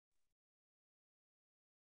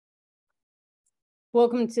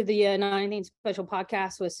Welcome to the 19 special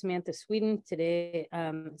podcast with Samantha Sweden. Today,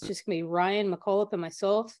 it's just gonna be Ryan McKillop and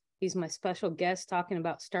myself. He's my special guest talking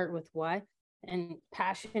about start with why and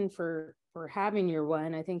passion for having your why.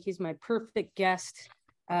 And I think he's my perfect guest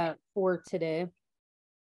for today.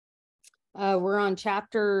 We're on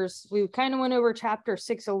chapters. We kind of went over chapter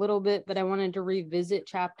 6 a little bit, but I wanted to revisit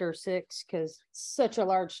chapter 6 because it's such a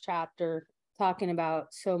large chapter talking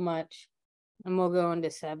about so much. And we'll go into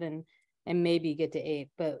 7 and maybe get to 8,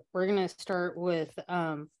 but we're going to start with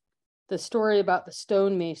the story about the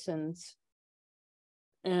stonemasons.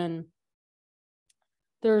 And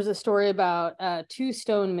there's a story about 2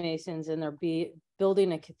 stonemasons, and they're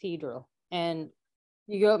building a cathedral. And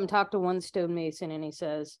you go up and talk to one stonemason, and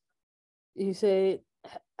you say,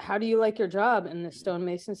 how do you like your job? And the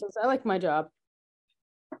stonemason says, I like my job.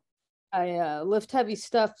 I lift heavy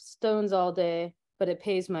stones all day, but it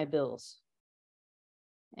pays my bills.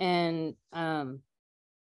 And I'm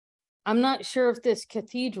not sure if this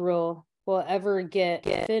cathedral will ever get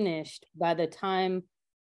finished by the time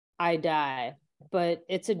I die, but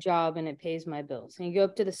it's a job and it pays my bills. And you go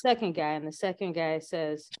up to the second guy, and the second guy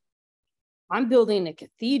says, I'm building a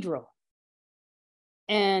cathedral.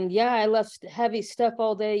 And yeah, I left heavy stuff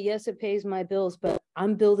all day. Yes, it pays my bills, but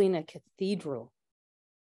I'm building a cathedral.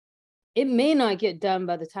 It may not get done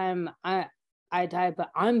by the time I die,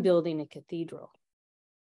 but I'm building a cathedral.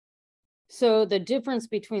 So the difference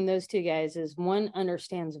between those 2 guys is one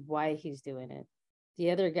understands why he's doing it.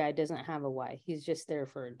 The other guy doesn't have a why. He's just there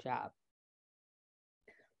for a job.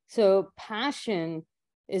 So passion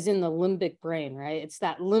is in the limbic brain, right? It's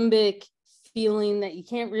that limbic feeling that you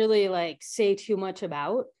can't really say too much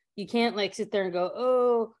about. You can't sit there and go,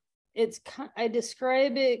 oh, I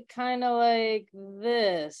describe it kind of like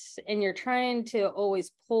this. And you're trying to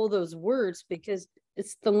always pull those words because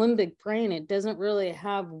it's the limbic brain. It doesn't really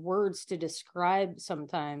have words to describe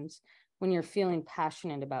sometimes when you're feeling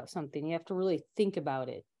passionate about something. You have to really think about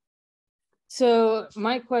it. So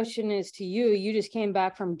my question is to you. You just came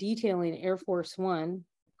back from detailing Air Force One.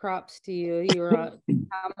 Props to you. You were how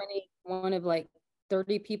many? One of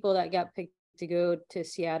 30 people that got picked to go to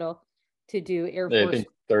Seattle to do Air Force. I think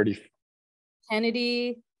 30.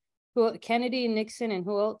 Kennedy, Nixon, and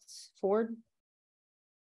who else? Ford?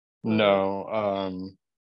 No,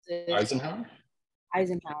 Eisenhower?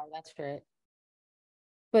 Eisenhower, that's right.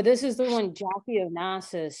 But this is the one Jackie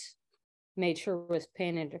Onassis made sure was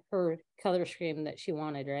painted her color scheme that she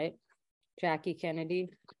wanted, right? Jackie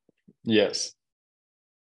Kennedy. Yes.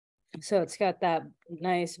 So it's got that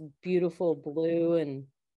nice, beautiful blue and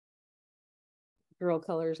girl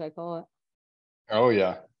colors, I call it. Oh,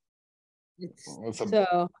 yeah.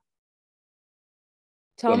 So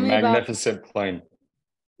tell me about magnificent plane.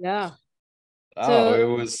 Yeah. Oh, so it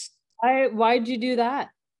was. Why'd you do that?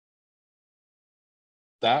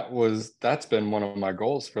 That's been one of my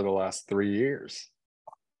goals for the last 3 years.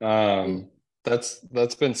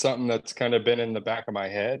 That's been something that's kind of been in the back of my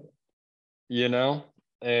head,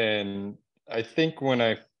 and I think when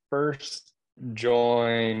I first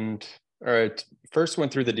joined, or first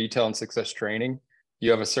went through the detail and success training, you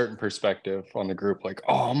have a certain perspective on the group, like,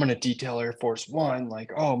 oh, I'm going to detail Air Force One,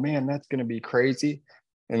 like, oh man, that's going to be crazy.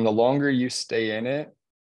 And the longer you stay in it,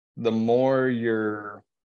 the more your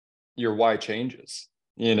why changes,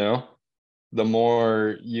 the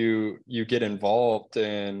more you get involved,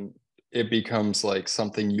 and it becomes like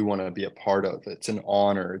something you want to be a part of. It's an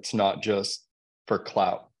honor. It's not just for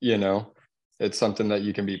clout, it's something that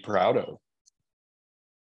you can be proud of.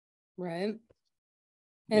 Right.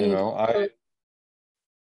 And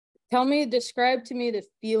describe to me the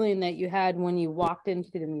feeling that you had when you walked into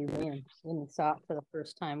the museum, when you saw it for the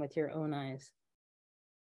first time with your own eyes.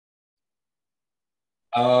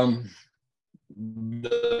 The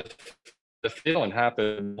feeling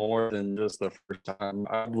happened more than just the first time.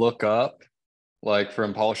 I'd look up,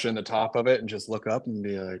 from polishing the top of it, and just look up and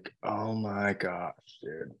be like, oh my gosh,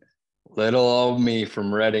 dude. Little old me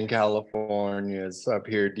from Redding, California is up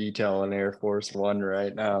here detailing Air Force One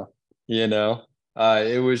right now.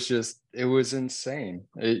 It was insane.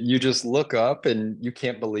 You just look up and you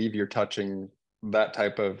can't believe you're touching that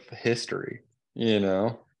type of history, and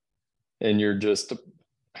you're just,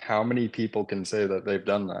 how many people can say that they've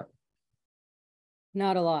done that?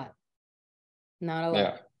 Not a lot.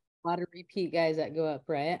 Yeah. A lot of repeat guys that go up,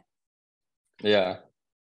 right? Yeah.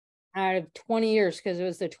 Out of 20 years, because it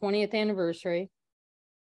was the 20th anniversary.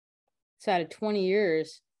 So out of 20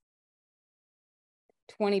 years,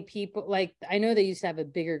 20 people, I know they used to have a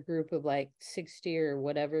bigger group of 60 or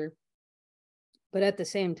whatever, but at the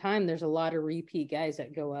same time, there's a lot of repeat guys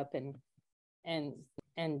that go up and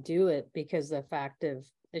do it, because the fact of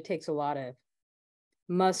it takes a lot of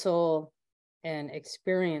muscle and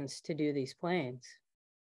experience to do these planes.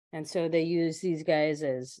 And so they use these guys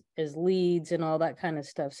as leads and all that kind of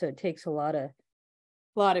stuff. So it takes a lot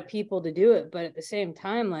of people to do it. But at the same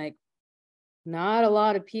time, like, not a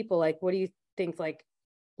lot of people. Like, what do you think? Like,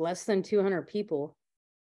 less than 200 people,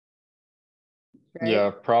 right?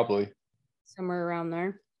 Yeah, probably. Somewhere around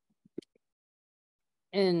there.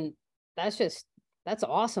 And that's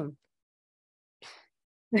awesome.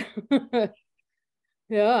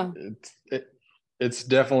 Yeah. It's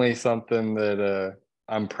definitely something that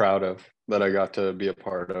I'm proud of, that I got to be a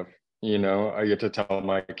part of. You know, I get to tell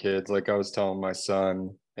my kids, like I was telling my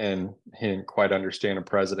son, and he didn't quite understand a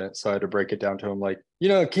president, so I had to break it down to him, like, you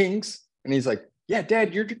know, kings. And he's like, yeah,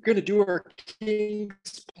 Dad, you're gonna do our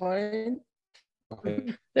king's plane?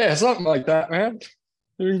 Like, yeah, something like that, man.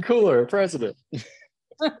 Even cooler, a president.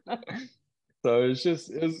 So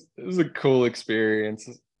it was a cool experience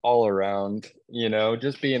all around, you know,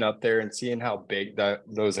 just being up there and seeing how big that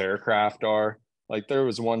those aircraft are. Like there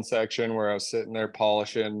was one section where I was sitting there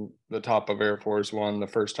polishing the top of Air Force One the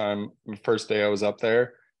first day I was up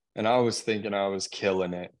there, and I was thinking I was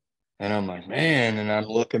killing it. And I'm like, man, and I'm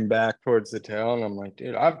looking back towards the tail and I'm like,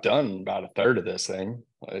 dude, I've done about a third of this thing.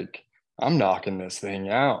 Like I'm knocking this thing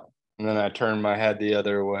out. And then I turned my head the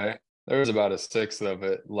other way. There was about a sixth of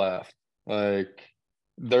it left. Like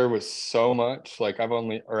there was so much, like I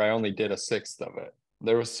only did a sixth of it.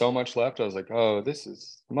 There was so much left. I was like, oh, this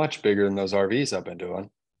is much bigger than those RVs I've been doing.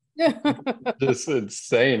 Just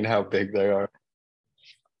insane how big they are.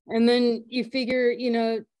 And then you figure,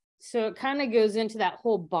 so it kind of goes into that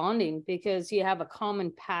whole bonding because you have a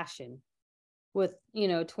common passion with,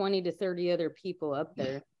 20 to 30 other people up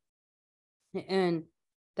there. And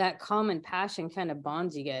that common passion kind of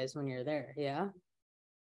bonds you guys when you're there. Yeah.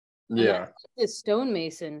 Yeah. The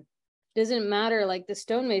stonemason doesn't matter. Like the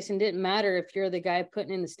stonemason didn't matter if you're the guy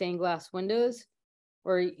putting in the stained glass windows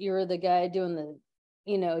or you're the guy doing the,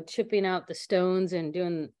 chipping out the stones and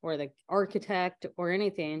or the architect or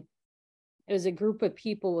anything. It was a group of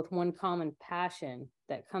people with one common passion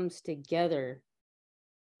that comes together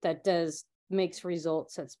that makes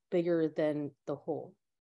results that's bigger than the whole,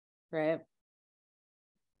 right?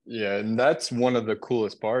 Yeah, and that's one of the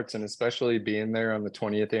coolest parts, and especially being there on the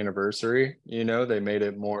 20th anniversary, they made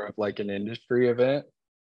it more of like an industry event.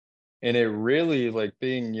 And it really, like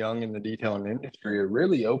being young in the detailing industry, it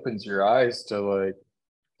really opens your eyes to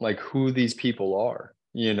like who these people are,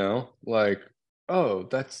 like, oh,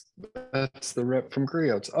 that's the rep from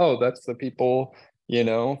Griots. Oh, that's the people,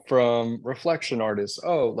 from Reflection Artists.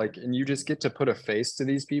 Oh, like, and you just get to put a face to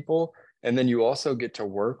these people, and then you also get to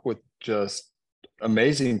work with just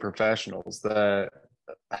amazing professionals that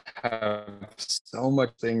have so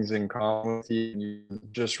much things in common with you. You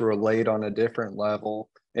just relate on a different level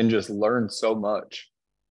and just learn so much.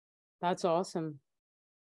 That's awesome.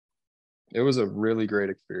 It was a really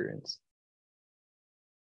great experience.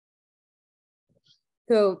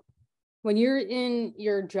 So when you're in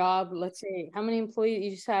your job, let's say, how many employees?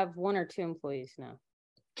 You just have one or two employees now?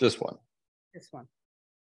 Just one. Just one.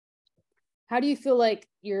 How do you feel like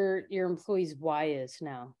your employees' why is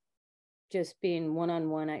now? Just being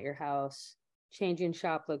one-on-one at your house, changing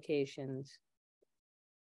shop locations.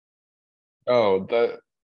 Oh,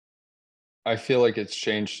 I feel like it's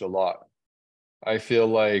changed a lot. I feel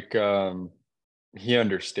like he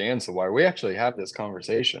understands the why. We actually have this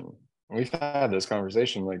conversation. We've had this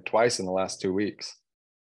conversation like twice in the last 2 weeks.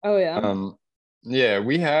 Oh yeah. Yeah,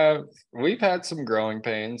 we've had some growing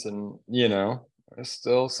pains, and there's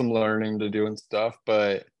still some learning to do and stuff,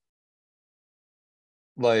 but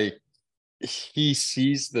like he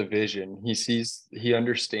sees the vision. He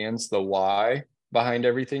understands the why behind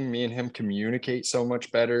everything. Me and him communicate so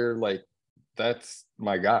much better. Like that's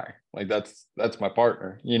my guy. Like that's my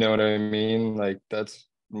partner. You know what I mean? Like that's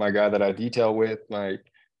my guy that I detail with, like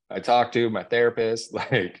I talk to, my therapist,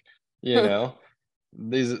 like,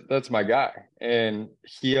 that's my guy. And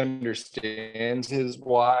he understands his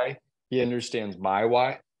why. He understands my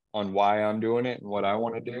why on why I'm doing it and what I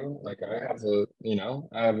want to do. Like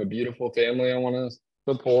I have a beautiful family I want to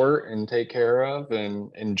support and take care of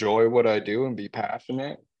and enjoy what I do and be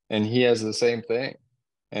passionate. And he has the same thing.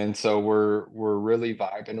 And so we're really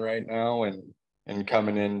vibing right now and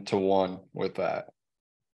coming into one with that.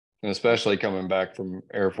 And especially coming back from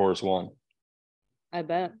Air Force One. I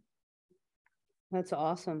bet. That's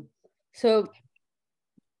awesome. So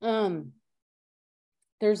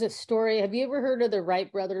there's a story. Have you ever heard of the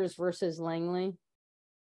Wright brothers versus Langley?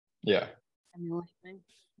 Yeah.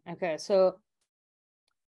 Okay, so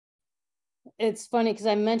It's funny because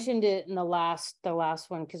I mentioned it in the last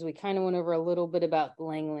one, because we kind of went over a little bit about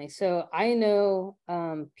Langley. So I know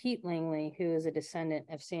Pete Langley, who is a descendant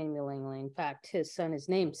of Samuel Langley. In fact, his son is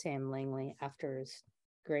named Sam Langley after his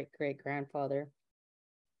great-great-grandfather,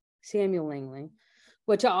 Samuel Langley,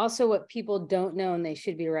 which also what people don't know, and they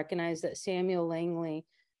should be recognized, that Samuel Langley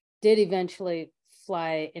did eventually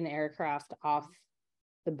fly an aircraft off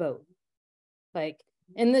the boat. Like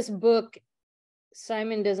in this book,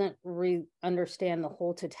 Simon doesn't understand the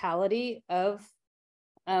whole totality of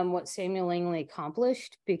what Samuel Langley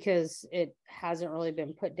accomplished, because it hasn't really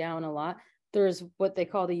been put down a lot. There's what they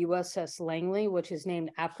call the USS Langley, which is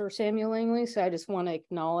named after Samuel Langley. So I just want to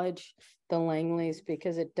acknowledge the Langleys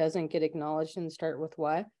because it doesn't get acknowledged and start with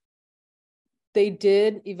why. They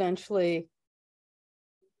did eventually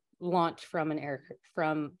launch from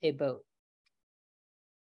a boat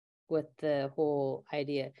with the whole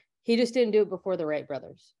idea. He just didn't do it before the Wright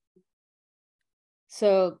brothers.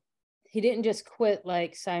 So he didn't just quit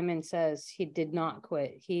like Simon says. He did not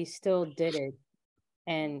quit. He still did it.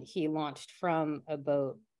 And he launched from a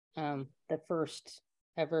boat, the first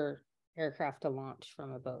ever aircraft to launch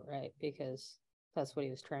from a boat, right? Because that's what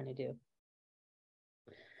he was trying to do.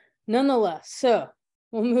 Nonetheless, so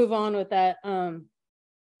we'll move on with that.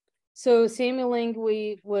 So Samuel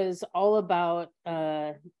Langley was all about,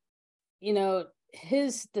 you know,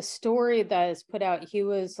 the story that is put out. He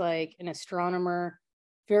was like an astronomer,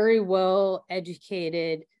 very well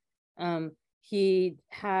educated. He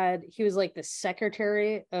was like the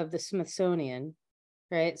secretary of the Smithsonian,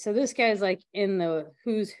 right? So this guy's like in the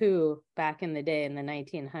who's who back in the day in the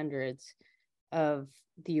 1900s of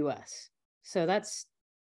the US. So that's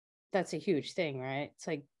a huge thing, right? It's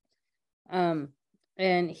like,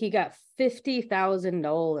 and he got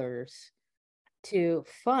 $50,000 to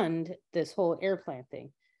fund this whole airplane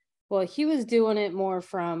thing. Well, he was doing it more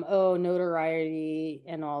from, notoriety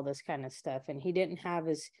and all this kind of stuff. And he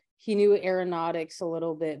knew aeronautics a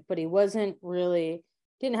little bit, but he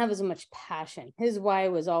didn't have as much passion. His why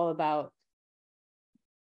was all about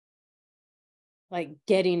like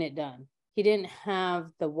getting it done. He didn't have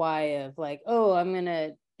the why of like,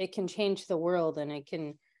 it can change the world and it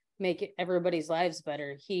can make everybody's lives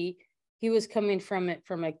better. He was coming from it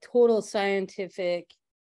from a total scientific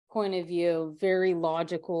point of view, very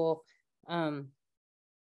logical,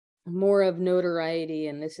 more of notoriety,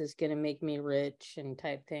 and this is going to make me rich and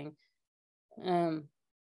type thing.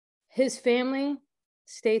 His family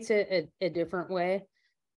states it a different way,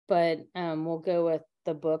 but we'll go with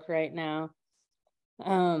the book right now.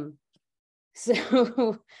 And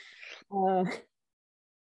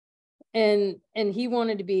he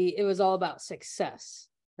wanted to be, it was all about success,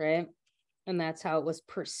 right? And that's how it was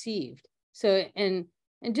perceived. So, and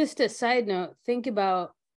just a side note, think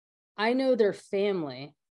about, I know their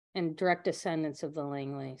family and direct descendants of the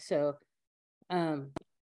Langley. So, and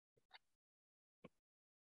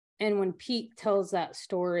when Pete tells that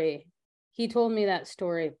story, he told me that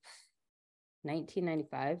story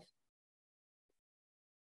 1995,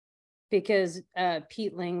 because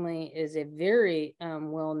Pete Langley is a very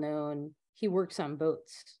well-known, he works on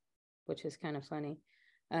boats, which is kind of funny.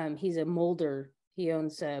 He's a molder. He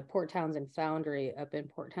owns Port Townsend Foundry up in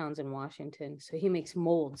Port Townsend, Washington. So he makes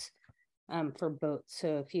molds for boats.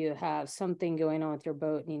 So if you have something going on with your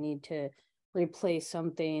boat and you need to replace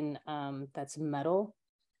something that's metal,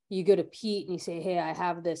 you go to Pete and you say, hey, I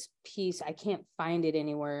have this piece. I can't find it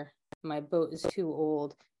anywhere. My boat is too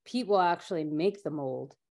old. Pete will actually make the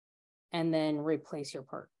mold and then replace your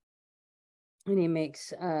part. And he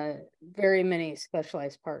makes very many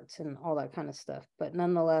specialized parts and all that kind of stuff. But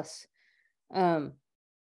nonetheless,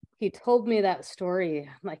 he told me that story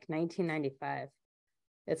like 1995.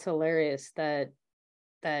 It's hilarious that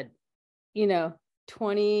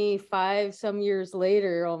 25 some years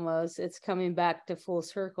later, almost, it's coming back to full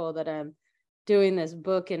circle that I'm doing this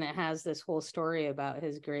book and it has this whole story about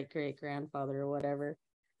his great-great-grandfather or whatever.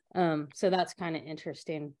 So that's kind of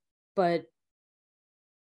interesting. But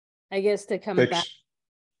I guess to come back,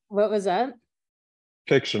 what was that?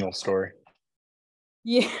 Fictional story.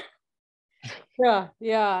 Yeah.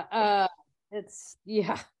 It's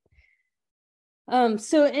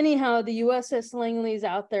so anyhow, the USS Langley's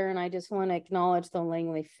out there, and I just want to acknowledge the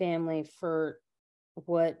Langley family for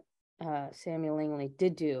what Samuel Langley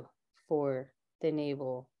did do for the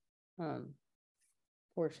naval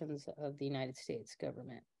portions of the United States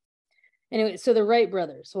government. Anyway, so the Wright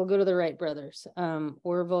brothers, we'll go to the Wright brothers.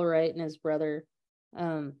 Orville Wright and his brother,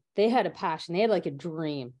 they had a passion. They had like a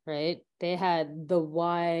dream, right? They had the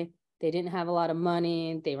why. They didn't have a lot of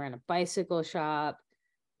money. They ran a bicycle shop,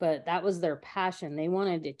 but that was their passion. They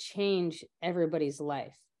wanted to change everybody's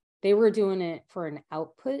life. They were doing it for an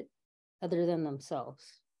output other than themselves.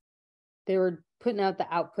 They were putting out the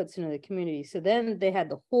outputs into the community. So then they had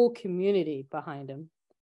the whole community behind them,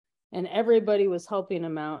 and everybody was helping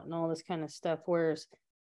them out and all this kind of stuff. Whereas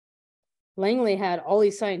Langley had all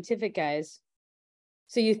these scientific guys.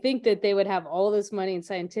 So you think that they would have all this money and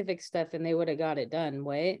scientific stuff and they would have got it done,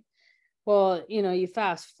 right? Well, you know, you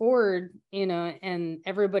fast forward, you know, and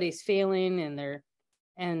everybody's failing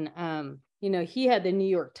you know, he had the New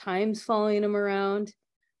York Times following him around,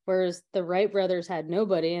 whereas the Wright brothers had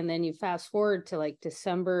nobody. And then you fast forward to like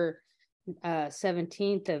December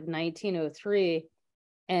 17th of 1903,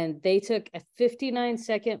 and they took a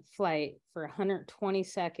 59-second flight for 120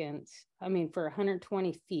 seconds. I mean, for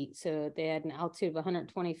 120 feet. So they had an altitude of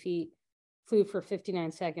 120 feet, flew for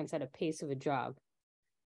 59 seconds at a pace of a jog.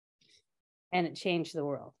 And it changed the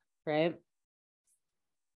world, right?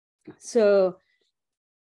 So,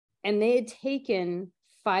 and they had taken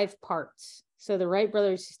 5 parts. So the Wright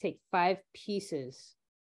brothers just take 5 pieces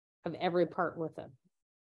of every part with them.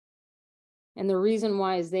 And the reason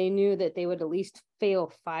why is they knew that they would at least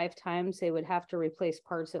fail 5 times. They would have to replace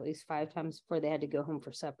parts at least 5 times before they had to go home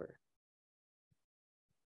for supper.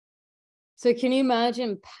 So can you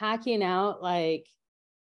imagine packing out like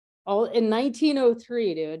all in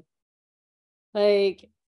 1903, dude? Like,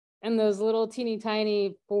 and those little teeny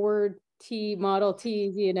tiny Ford Model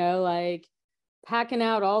Ts, you know, like packing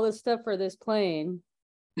out all this stuff for this plane.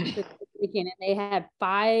 And they had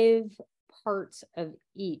 5 parts of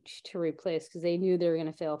each to replace because they knew they were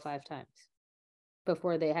going to fail 5 times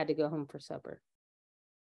before they had to go home for supper.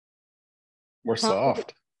 We're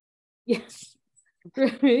soft. Yes.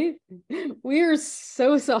 Right? We are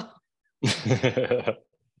so soft.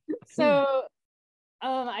 So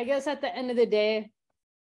I guess at the end of the day,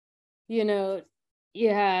 you know, you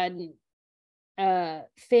had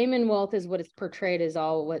fame and wealth is what it's portrayed as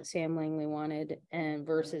all what Sam Langley wanted, and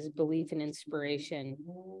versus belief and inspiration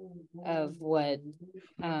of what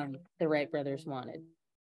the Wright brothers wanted.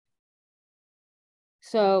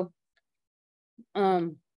 So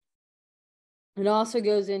it also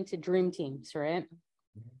goes into dream teams, right?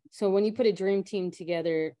 So when you put a dream team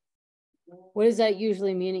together, what does that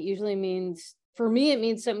usually mean? It usually means, for me, it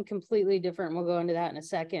means something completely different. We'll go into that in a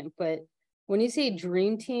second. But when you say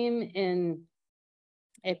dream team in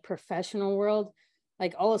a professional world,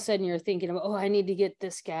 like all of a sudden you're thinking of, oh, I need to get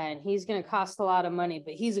this guy and he's going to cost a lot of money,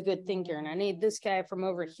 but he's a good thinker. And I need this guy from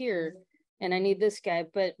over here and I need this guy.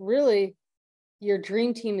 But really, your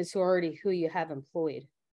dream team is already who you have employed.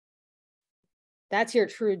 That's your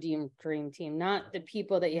true dream team, not the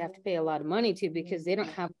people that you have to pay a lot of money to because they don't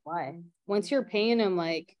have why. Once you're paying them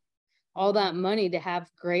like all that money to have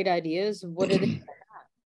great ideas, what are they gonna have?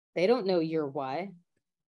 They don't know your why,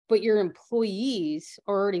 but your employees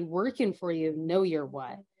are already working for you, know your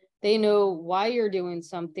why. They know why you're doing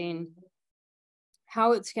something,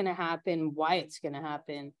 how it's going to happen, why it's going to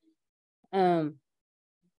happen.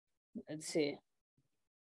 Let's see.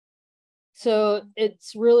 So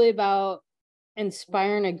it's really about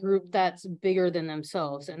inspiring a group that's bigger than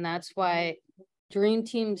themselves. And that's why dream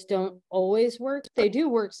teams don't always work. They do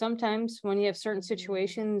work sometimes when you have certain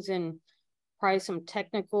situations and probably some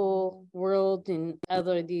technical world and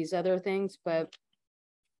these other things. But,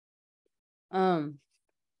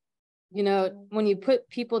 you know, when you put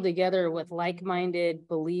people together with like-minded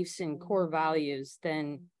beliefs and core values,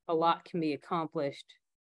 then a lot can be accomplished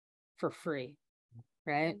for free,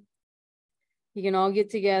 right? You can all get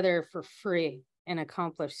together for free and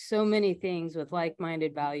accomplish so many things with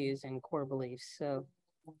like-minded values and core beliefs. So,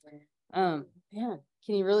 yeah,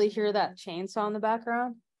 can you really hear that chainsaw in the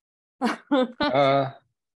background? I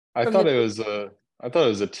thought it was a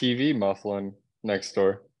TV muffling next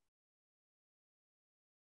door.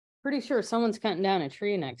 Pretty sure someone's cutting down a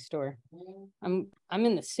tree next door. I'm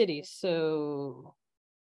in the city, so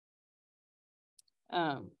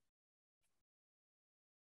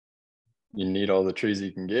you need all the trees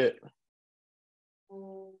you can get.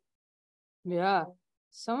 Yeah.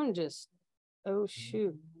 Someone just, oh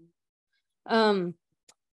shoot.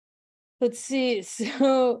 Let's see.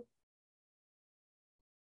 So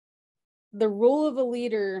the role of a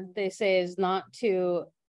leader, they say, is not to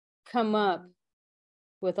come up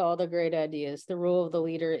with all the great ideas. The role of the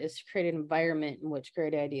leader is to create an environment in which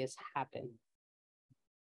great ideas happen.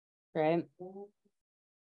 Right?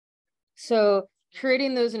 So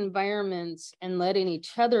creating those environments and letting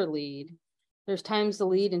each other lead, there's times to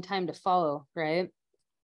lead and time to follow, right?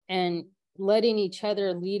 And letting each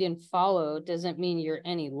other lead and follow doesn't mean you're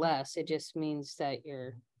any less. It just means that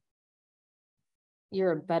you're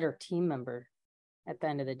a better team member at the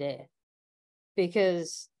end of the day.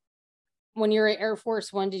 Because when you're at Air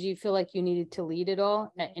Force One, did you feel like you needed to lead at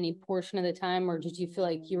all at any portion of the time, or did you feel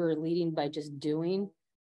like you were leading by just doing?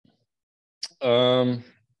 I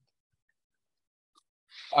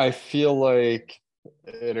feel like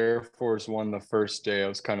at Air Force One, the first day, I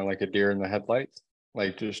was kind of like a deer in the headlights,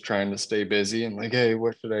 like just trying to stay busy and like, hey,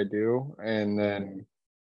 what should I do? And then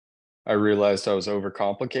I realized I was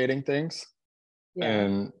overcomplicating things, Yeah.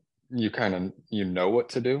 and you kind of you know what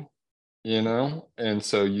to do, and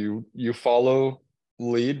so you follow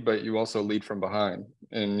lead, but you also lead from behind,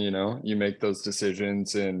 and you make those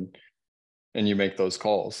decisions and you make those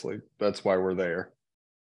calls. Like that's why we're there.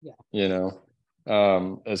 Yeah.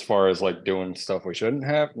 As far as like doing stuff we shouldn't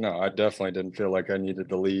have, no, I definitely didn't feel like I needed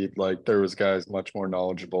to lead. Like there was guys much more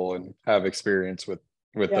knowledgeable and have experience with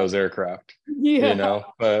Yeah. those aircraft, Yeah.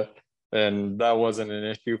 but and that wasn't an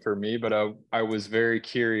issue for me, but I was very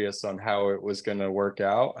curious on how it was going to work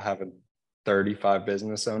out having 35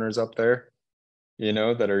 business owners up there,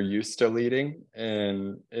 that are used to leading.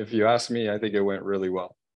 And if you ask me, I think it went really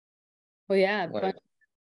well. Well, yeah, Like,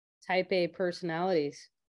 type A personalities.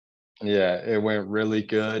 yeah, it went really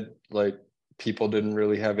good. Like people didn't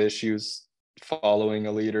really have issues following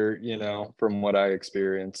a leader, from what I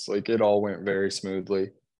experienced. Like it all went very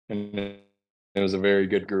smoothly and it was a very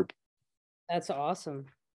good group. That's awesome.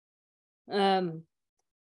 Um,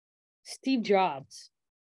 Steve Jobs,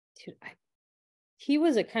 dude, he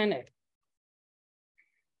was that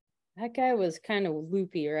guy was kind of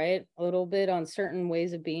loopy, right? A little bit on certain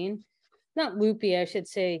ways of being. Not loopy, I should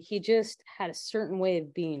say. He just had a certain way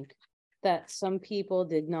of being that some people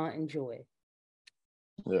did not enjoy.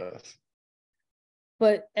 Yes.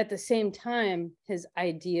 But at the same time, his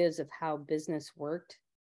ideas of how business worked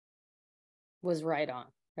was right on,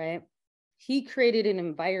 right? He created an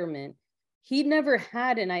environment. He never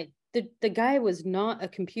had the guy was not a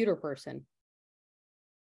computer person.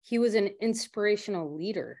 He was an inspirational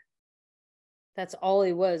leader. That's all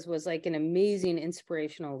he was like an amazing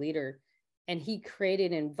inspirational leader. And he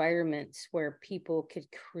created environments where people could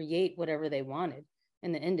create whatever they wanted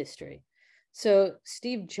in the industry. So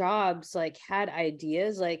Steve Jobs like had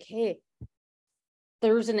ideas like, hey,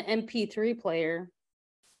 there's an MP3 player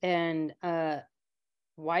and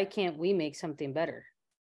why can't we make something better?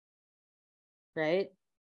 Right?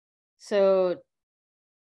 So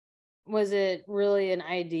was it really an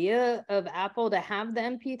idea of Apple to have the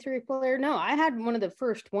MP3 player? No, I had one of the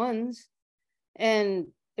first ones, and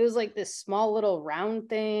it was like this small little round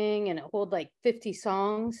thing, and it held like 50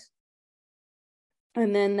 songs.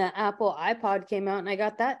 And then the Apple iPod came out, and I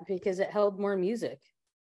got that because it held more music.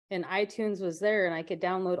 And iTunes was there, and I could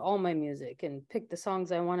download all my music and pick the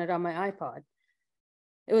songs I wanted on my iPod.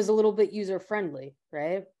 It was a little bit user friendly,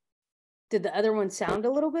 right? Did the other one sound a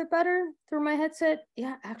little bit better through my headset?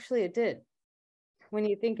 Yeah, actually it did. When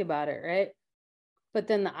you think about it, right? But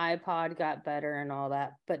then the iPod got better and all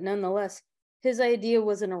that. But nonetheless, his idea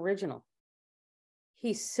wasn't original.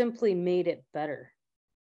 He simply made it better.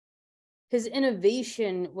 His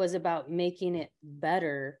innovation was about making it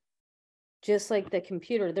better, just like the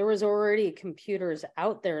computer. There was already computers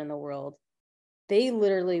out there in the world. They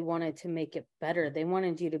literally wanted to make it better. They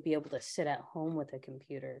wanted you to be able to sit at home with a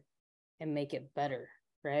computer and make it better,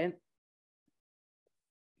 right?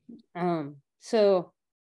 So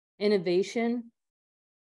innovation,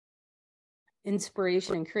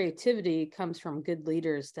 inspiration, and creativity comes from good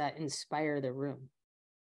leaders that inspire the room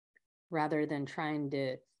rather than trying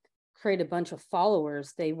to create a bunch of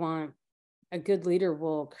followers. They want a good leader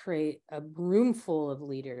will create a room full of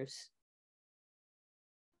leaders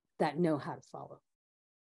that know how to follow,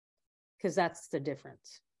 because that's the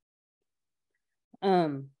difference.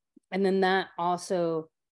 And then that also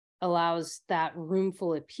allows that room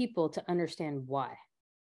full of people to understand why,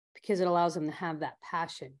 because it allows them to have that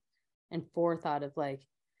passion and forethought of like,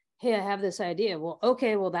 hey, I have this idea. Well,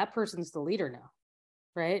 okay, well, that person's the leader now,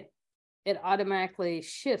 right? It automatically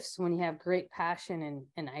shifts when you have great passion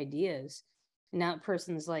and ideas. And that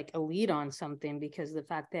person's like a lead on something because of the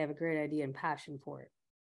fact they have a great idea and passion for it.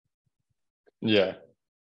 Yeah.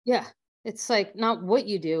 Yeah. It's like not what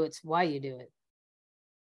you do, it's why you do it.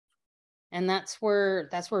 And that's where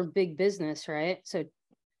big business, right? So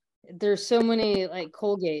there's so many, like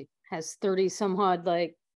Colgate has 30 some odd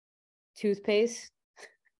like toothpaste.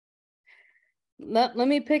 Let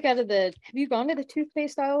me pick out of have you gone to the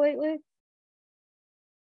toothpaste aisle lately?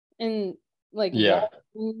 In like Yeah.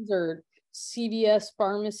 Walgreens or CVS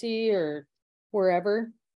pharmacy or wherever.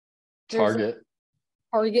 There's Target.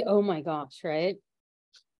 Target. Oh my gosh, right?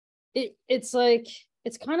 It's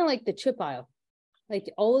kind of like the chip aisle. Like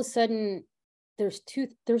all of a sudden there's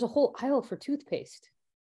a whole aisle for toothpaste.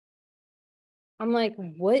 I'm like,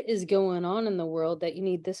 what is going on in the world that you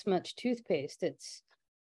need this much toothpaste?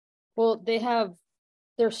 Well,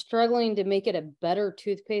 they're struggling to make it a better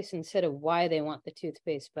toothpaste instead of why they want the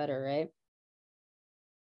toothpaste better, right?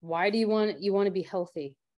 Why do you want to be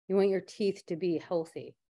healthy? You want your teeth to be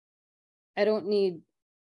healthy. I don't need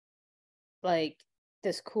like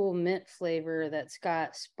this cool mint flavor that's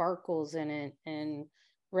got sparkles in it and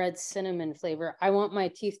red cinnamon flavor. I want my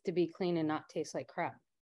teeth to be clean and not taste like crap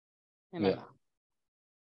in my mouth.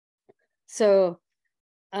 So,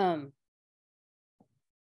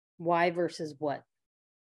 why versus what?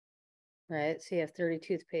 Right? So you have 30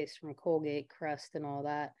 toothpaste from Colgate, Crest, and all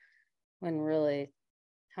that. When really,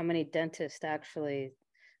 how many dentists actually,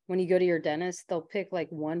 when you go to your dentist, they'll pick like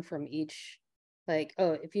one from each. Like,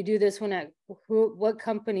 oh, if you do this one at what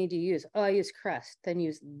company do you use? Oh, I use Crest. Then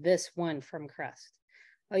use this one from Crest.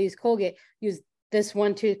 I use Colgate. Use this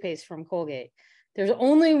one toothpaste from Colgate. There's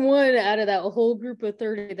only one out of that whole group of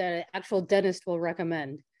 30 that an actual dentist will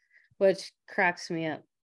recommend, which cracks me up.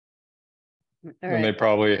 And they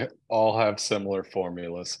probably all have similar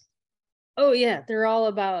formulas. Oh yeah, they're all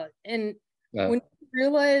about, and when you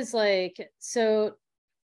realize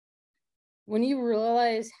when you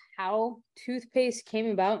realize how toothpaste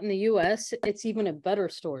came about in the US, it's even a better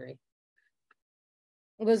story.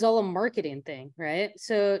 It was all a marketing thing, right?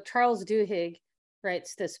 So Charles Duhigg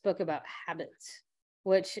writes this book about habits,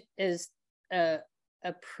 which is a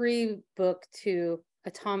pre-book to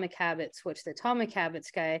Atomic Habits, which the Atomic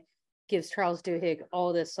Habits guy gives Charles Duhigg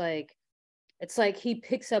all this, like, it's like he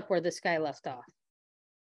picks up where this guy left off.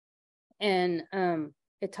 And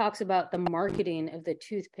it talks about the marketing of the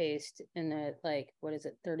toothpaste in the, like, what is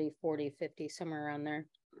it, 30, 40, 50, somewhere around there.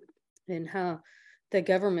 And how the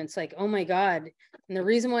government's like, oh my God. And the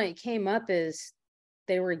reason why it came up is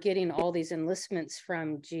they were getting all these enlistments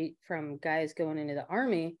from guys going into the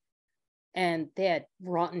army, and they had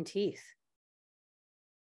rotten teeth.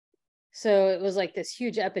 So it was like this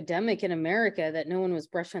huge epidemic in America that no one was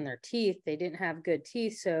brushing their teeth. They didn't have good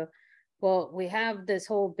teeth. So, well, we have this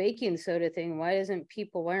whole baking soda thing. Why aren't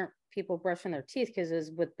people brushing their teeth? Because it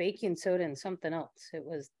was with baking soda and something else. It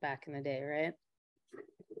was back in the day, right?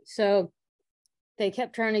 So they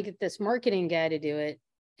kept trying to get this marketing guy to do it.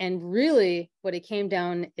 And really what it came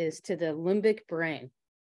down is to the limbic brain.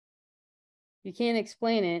 You can't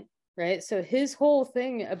explain it, right? So his whole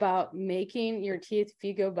thing about making your teeth, if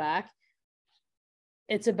you go back,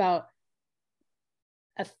 it's about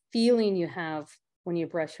a feeling you have when you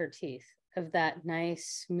brush your teeth, of that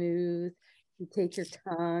nice, smooth, you take your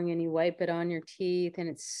tongue and you wipe it on your teeth and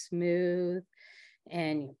it's smooth,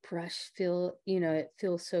 and your brush it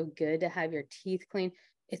feels so good to have your teeth clean.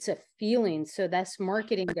 It's a feeling. So that's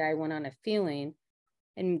marketing guy went on a feeling,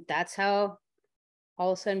 and that's how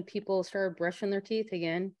all of a sudden people started brushing their teeth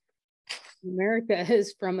again. America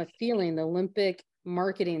is from a feeling, the limbic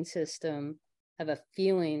marketing system of a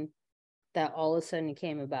feeling that all of a sudden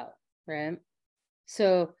came about, right?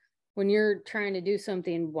 So when you're trying to do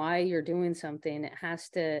something, why you're doing something,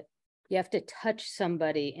 you have to touch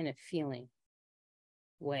somebody in a feeling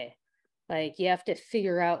way. Like you have to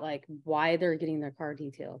figure out like why they're getting their car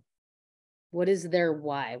detailed. What is their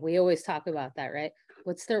why? We always talk about that, right?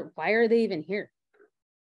 Why are they even here?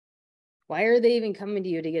 Why are they even coming to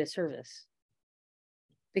you to get a service?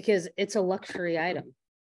 Because it's a luxury item.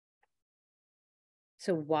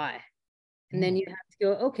 So why? And then you have to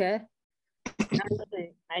go, okay,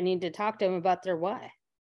 I need to talk to them about their why.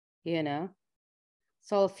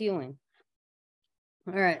 It's all a feeling.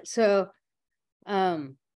 All right. So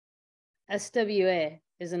SWA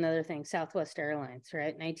is another thing, Southwest Airlines,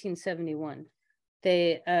 right? 1971.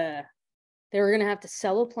 They were going to have to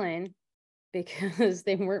sell a plane because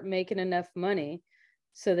they weren't making enough money.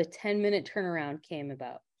 So the 10-minute turnaround came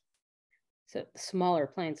about. So smaller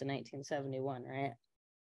planes in 1971, right?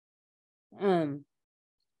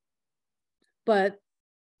 But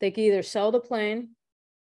they could either sell the plane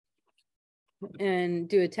and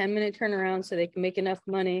do a 10-minute turnaround so they can make enough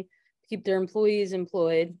money to keep their employees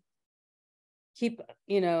employed, keep,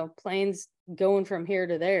 planes going from here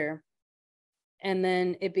to there. And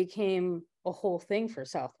then it became a whole thing for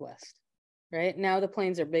Southwest, right? Now the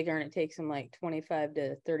planes are bigger and it takes them like 25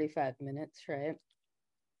 to 35 minutes, right?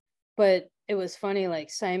 But it was funny, like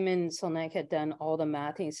Simon Selnick had done all the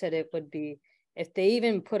math, and he said it would be, if they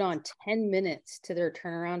even put on 10 minutes to their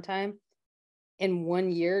turnaround time in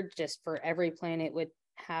 1 year, just for every plane, it would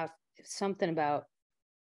have something about,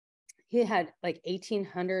 he had like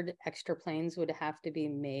 1,800 extra planes would have to be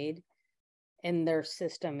made in their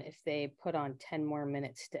system if they put on 10 more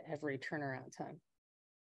minutes to every turnaround time.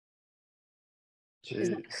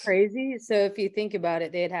 Isn't that Jeez. crazy? So if you think about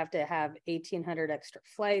it, they'd have to have 1,800 extra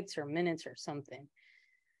flights or minutes or something.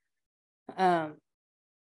 Oh,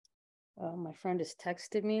 my friend just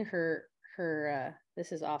texted me her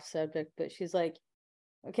this is off subject, but she's like,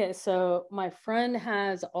 okay, so my friend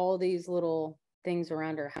has all these little things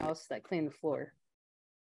around her house that clean the floor.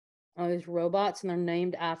 All these robots, and they're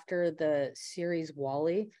named after the series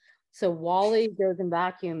Wall-E. So Wall-E goes and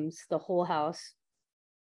vacuums the whole house,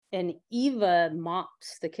 and Eva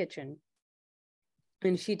mops the kitchen.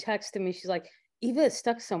 And she texted me, she's like, Eva is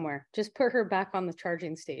stuck somewhere. Just put her back on the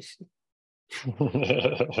charging station.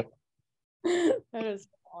 That is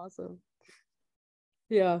awesome.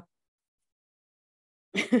 Yeah.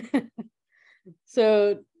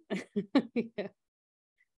 So yeah.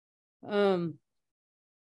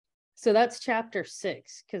 So that's chapter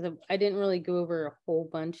 6, because I didn't really go over a whole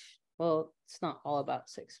bunch. Well, it's not all about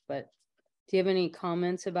 6, but do you have any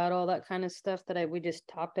comments about all that kind of stuff that we just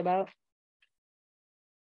talked about?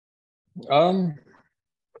 No.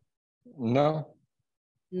 No.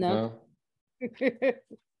 I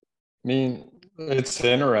mean, it's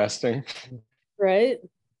interesting. Right?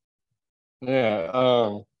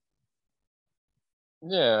 Yeah.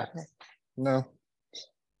 Yeah. No.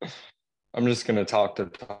 I'm just gonna talk to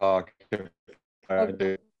talk if I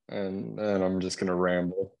do, and I'm just gonna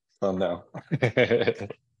ramble. So no.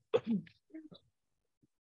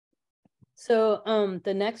 So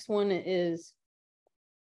the next one is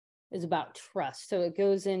about trust. So it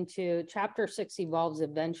goes into chapter 6, evolves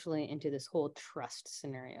eventually into this whole trust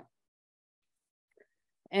scenario.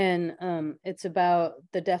 And it's about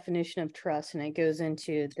the definition of trust, and it goes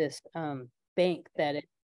into this bank that it,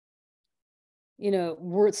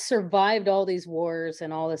 survived all these wars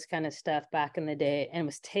and all this kind of stuff back in the day, and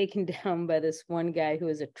was taken down by this one guy who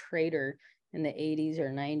was a trader in the 80s or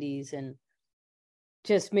 90s, and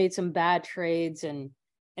just made some bad trades, and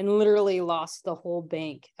literally lost the whole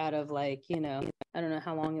bank out of, like, I don't know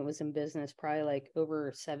how long it was in business, probably like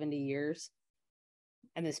over 70 years.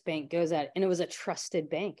 And this bank goes out, and it was a trusted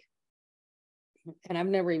bank. And I've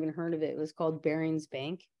never even heard of it. It was called Barings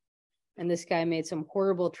Bank. And this guy made some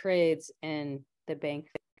horrible trades, and the bank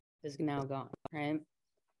is now gone, right?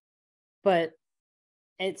 But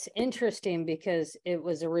it's interesting because it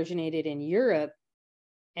was originated in Europe.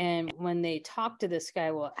 And when they talked to this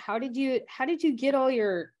guy, well, how did you get all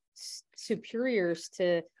your superiors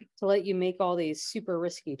to let you make all these super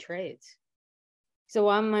risky trades? So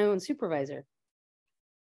I'm my own supervisor.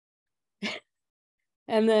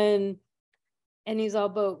 And he's all,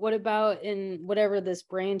 but what about in whatever this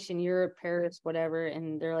branch in Europe, Paris, whatever?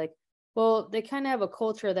 And they're like, well, they kind of have a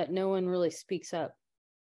culture that no one really speaks up,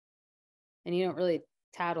 and you don't really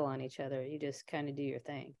tattle on each other. You just kind of do your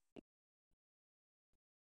thing.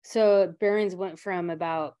 So Barings went from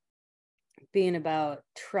being about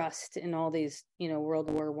trust in all these,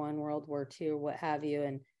 World War I, World War II, what have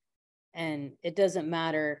you, and it doesn't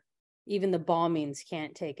matter. Even the bombings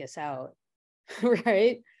can't take us out,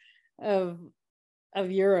 right? Of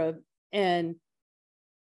Europe. And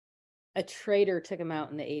a traitor took him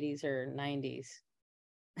out in the 80s or 90s.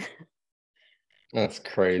 That's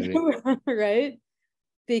crazy. Right?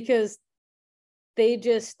 Because they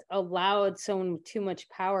just allowed someone with too much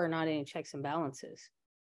power, not any checks and balances.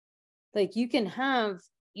 Like, you can have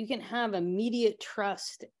immediate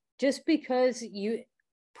trust just because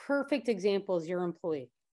perfect example is your employee.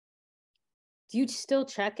 Do you still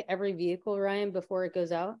check every vehicle, Ryan, before it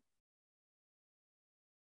goes out?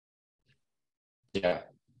 Yeah,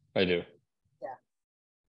 I do. Yeah.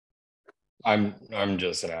 I'm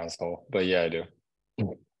just an asshole, but yeah, I do.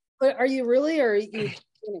 But are you really, or are you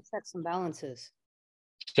doing checks and balances?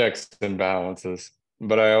 Checks and balances,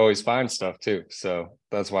 but I always find stuff too, so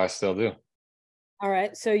that's why I still do. All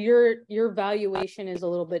right. So your valuation is a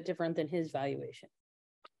little bit different than his valuation.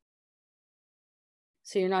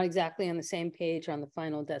 So you're not exactly on the same page on the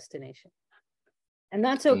final destination. And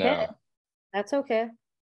that's okay. No. That's okay.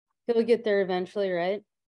 He'll get there eventually, right?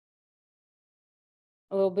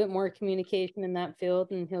 A little bit more communication in that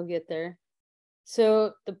field, and he'll get there.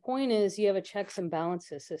 So the point is, you have a checks and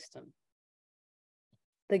balances system.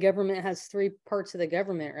 The government has 3 parts of the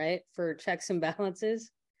government, right? For checks and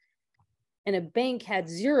balances. And a bank had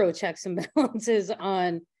 0 checks and balances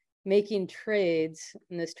on making trades.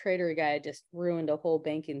 And this trader guy just ruined a whole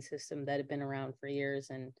banking system that had been around for years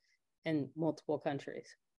and in multiple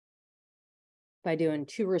countries by doing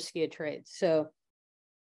too risky a trade. So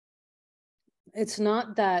it's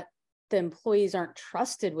not that the employees aren't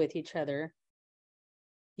trusted with each other.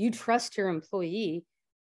 You trust your employee,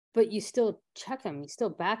 but you still check him, you still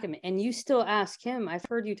back him, and you still ask him. I've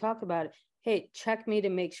heard you talk about it. Hey, check me to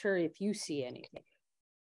make sure if you see anything.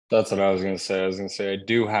 That's what I was gonna say. I was gonna say I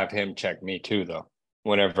do have him check me too, though.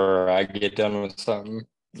 Whenever I get done with something,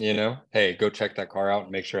 hey, go check that car out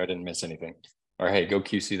and make sure I didn't miss anything. Or hey, go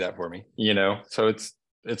QC that for me. So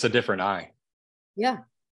it's a different eye. Yeah.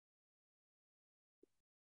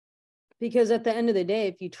 Because at the end of the day,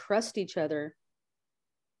 if you trust each other,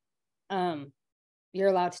 you're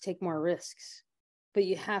allowed to take more risks. But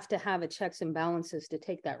you have to have a checks and balances to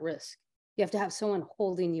take that risk. You have to have someone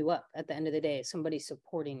holding you up at the end of the day, somebody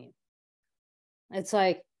supporting you. It's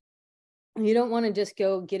like, you don't want to just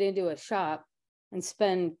go get into a shop and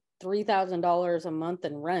spend $3,000 a month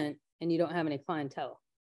in rent and you don't have any clientele,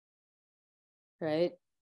 right?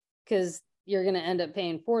 Because you're going to end up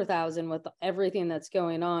paying $4,000 with everything that's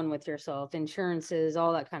going on with yourself, insurances,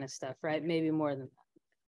 all that kind of stuff, right? Maybe more than that.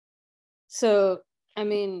 So, I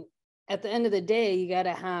mean, at the end of the day, you got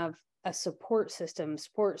to have a support system.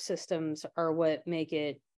 Support systems are what make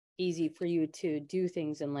it easy for you to do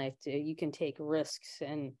things in life. You can take risks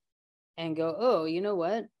and go, oh, you know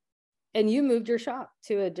what? And you moved your shop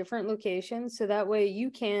to a different location so that way you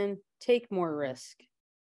can take more risk,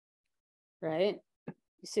 right?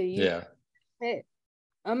 So Yeah. hey,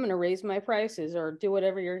 I'm going to raise my prices or do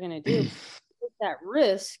whatever you're going to do. Take that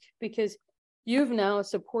risk because you've now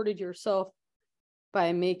supported yourself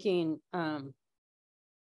by making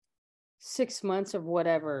 6 months of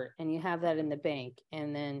whatever, and you have that in the bank.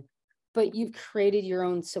 And then, but you've created your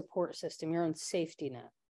own support system, your own safety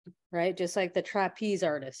net, right? Just like the trapeze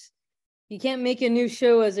artist. You can't make a new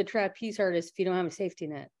show as a trapeze artist if you don't have a safety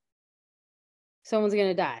net. Someone's going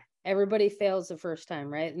to die. Everybody fails the first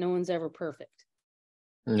time, right? No one's ever perfect.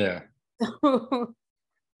 Yeah.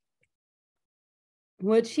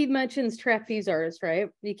 Which he mentions trapeze artists, right?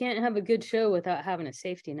 You can't have a good show without having a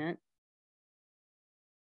safety net.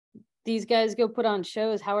 These guys go put on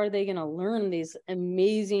shows. How are they going to learn these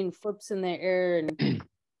amazing flips in the air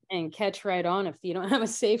and catch right on if you don't have a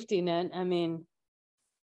safety net? I mean,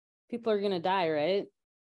 people are going to die, right?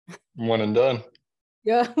 One and done.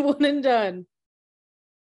 Yeah, one and done.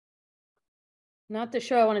 Not the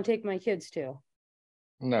show I want to take my kids to.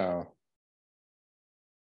 No.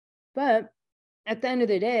 But at the end of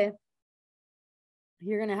the day,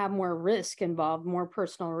 you're going to have more risk involved, more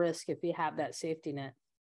personal risk if you have that safety net,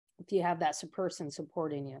 if you have that person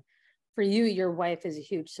supporting you. For you, your wife is a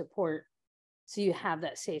huge support. So you have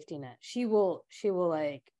that safety net. She will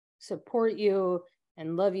like support you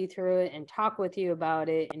and love you through it and talk with you about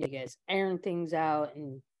it. And you guys iron things out.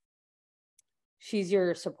 And she's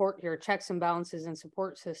your support, your checks and balances and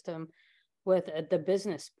support system with the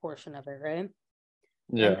business portion of it, right?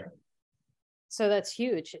 Yeah. And so that's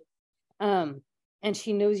huge. And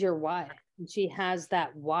she knows your why. And she has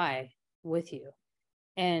that why with you.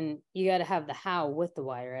 And you got to have the how with the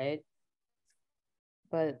why, right?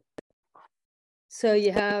 But so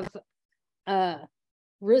you have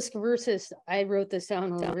risk versus, I wrote this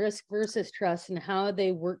down, risk versus trust and how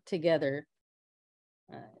they work together.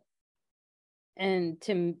 And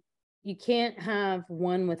you can't have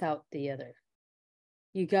one without the other.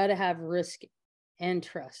 You got to have risk and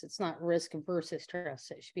trust. It's not risk versus trust.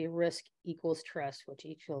 It should be risk equals trust, which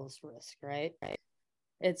equals risk, right?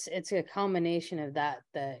 It's a combination of that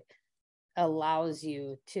allows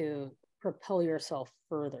you to propel yourself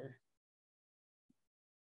further.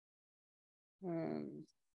 Let's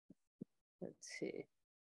see.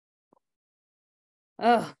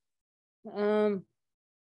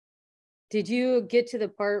 Did you get to the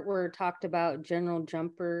part where it talked about General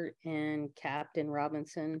Jumper and Captain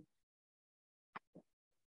Robinson?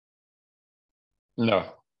 No.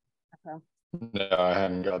 Okay. No, I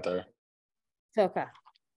haven't got there. It's okay.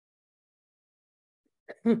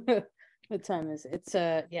 What time is it? It's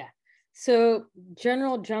yeah. So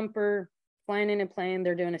General Jumper flying in a plane,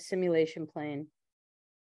 they're doing a simulation plane.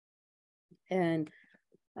 And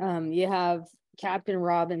you have Captain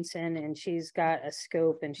Robinson, and she's got a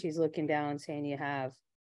scope and she's looking down saying you have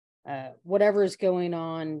whatever's going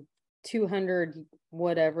on 200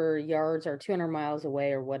 whatever yards or 200 miles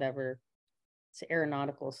away or whatever. It's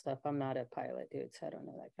aeronautical stuff. I'm not a pilot, dude, so I don't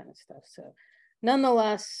know that kind of stuff. So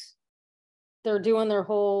nonetheless, they're doing their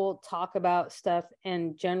whole talk about stuff,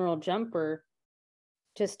 and General Jumper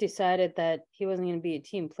just decided that he wasn't going to be a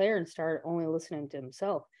team player and started only listening to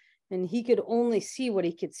himself. And he could only see what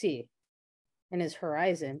he could see in his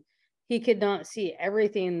horizon. He could not see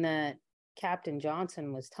everything that Captain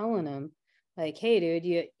Johnson was telling him. Like, hey,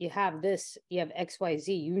 dude, you have this, you have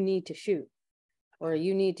XYZ, you need to shoot. Or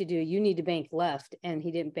you need to bank left. And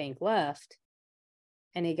he didn't bank left.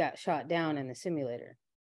 And he got shot down in the simulator.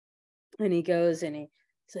 And he goes and he's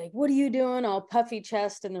like, what are you doing? All puffy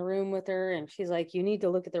chest in the room with her. And she's like, you need to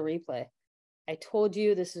look at the replay. I told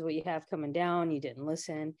you this is what you have coming down. You didn't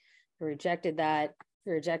listen. You rejected that.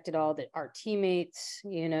 You rejected all our teammates,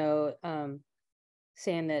 you know,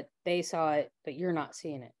 saying that they saw it, but you're not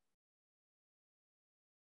seeing it.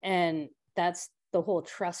 And that's the whole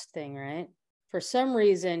trust thing, right? For some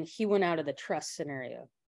reason, he went out of the trust scenario.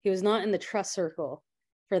 He was not in the trust circle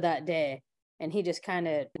for that day. And he just kind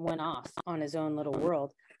of went off on his own little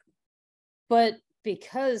world. But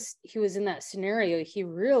because he was in that scenario, he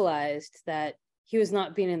realized that he was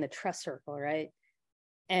not being in the trust circle, right?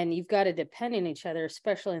 And you've got to depend on each other,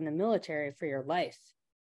 especially in the military, for your life.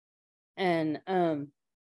 And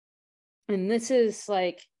this is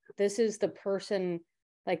the person,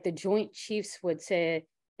 like the Joint Chiefs would say,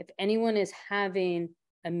 if anyone is having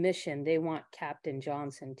a mission, they want Captain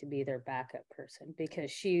Johnson to be their backup person,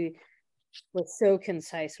 because she was so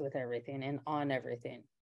concise with everything and on everything.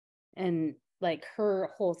 And like her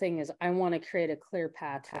whole thing is, I want to create a clear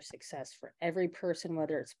path for success for every person,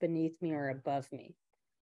 whether it's beneath me or above me.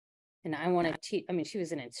 And I want to teach. I mean, she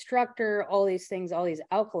was an instructor, all these things, all these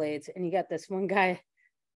accolades. And you got this one guy,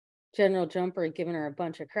 General Jumper, giving her a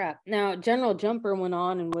bunch of crap. Now, General Jumper went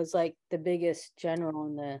on and was like the biggest general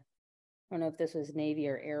in the, I don't know if this was Navy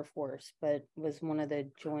or Air Force, but was one of the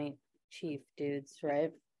Joint Chief dudes,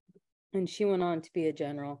 right? And she went on to be a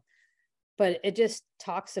general. But it just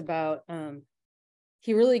talks about,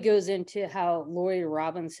 he really goes into how Lori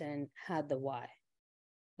Robinson had the why.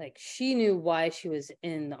 Like, she knew why she was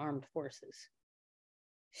in the armed forces.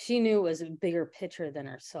 She knew it was a bigger picture than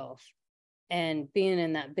herself. And being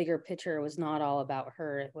in that bigger picture was not all about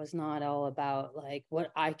her. It was not all about like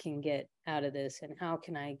what I can get out of this and how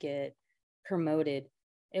can I get promoted.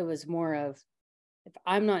 It was more of, if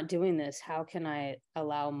I'm not doing this, how can I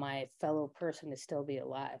allow my fellow person to still be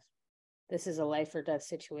alive? This is a life or death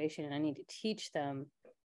situation, and I need to teach them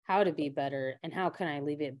how to be better and how can I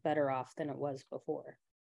leave it better off than it was before.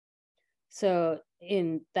 So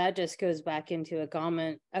that just goes back into a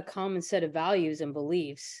common set of values and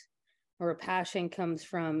beliefs, where passion comes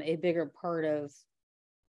from a bigger part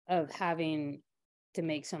of having to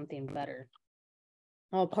make something better.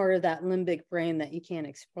 All part of that limbic brain that you can't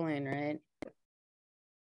explain, right?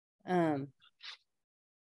 And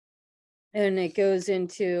it goes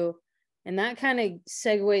into, and that kind of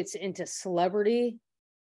segues into celebrity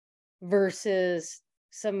versus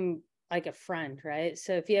some, like a friend, right?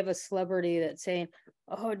 So if you have a celebrity that's saying,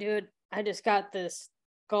 oh, dude, I just got this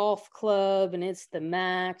golf club and it's the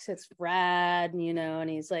max, it's rad, you know, and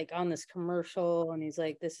he's like on this commercial and he's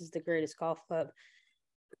like, this is the greatest golf club.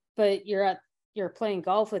 But you're playing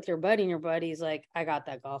golf with your buddy and your buddy's like, I got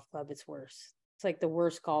that golf club, it's worse. It's like the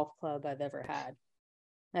worst golf club I've ever had.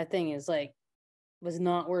 That thing is like, was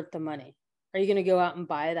not worth the money. Are you going to go out and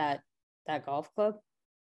buy that golf club?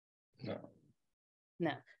 No.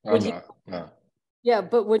 I'm not. No. Yeah,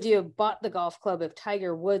 but would you have bought the golf club if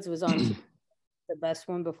Tiger Woods was on the best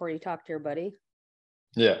one before you talked to your buddy?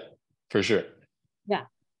 Yeah, for sure. Yeah.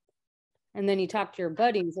 And then you talk to your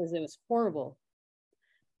buddy and says it was horrible.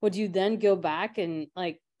 Would you then go back and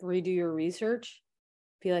like redo your research?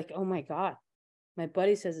 Be like, oh my God, my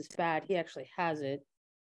buddy says it's bad. He actually has it.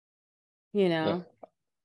 You know? Yeah.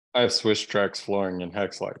 I have Swiss Tracks flooring and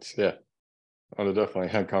hex lights. Yeah. I would have definitely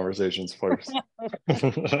had conversations first.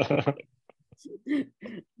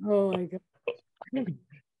 Oh my God.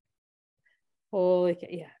 Holy,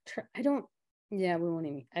 yeah. I don't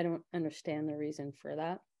understand the reason for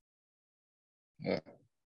that. Yeah.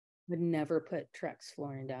 Would never put Trex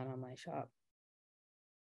flooring down on my shop.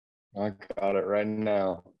 I got it right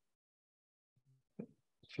now.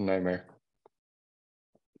 It's a nightmare.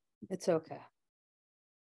 It's okay.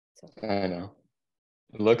 I know.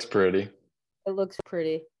 It looks pretty. It looks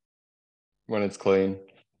pretty. When it's clean.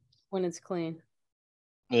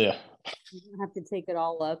 Yeah. You don't have to take it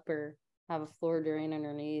all up or have a floor drain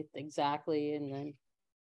underneath exactly, and then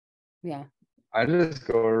yeah. I just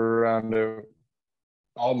go around to,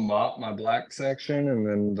 I'll mop my black section, and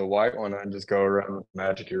then the white one I just go around with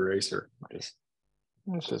magic eraser. It's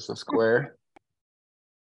just a square.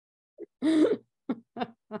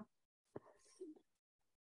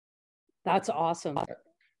 That's awesome.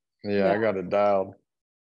 Yeah, I got it dialed.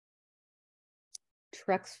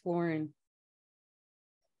 Trex flooring.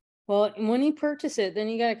 Well, when you purchase it, then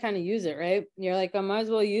you got to kind of use it, right? You're like, I might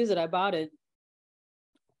as well use it. I bought it.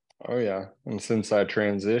 Oh yeah. And since I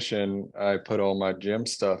transitioned, I put all my gym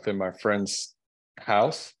stuff in my friend's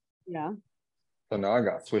house. Yeah. So now I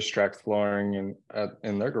got Swiss Track flooring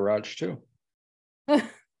in their garage too.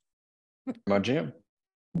 My gym.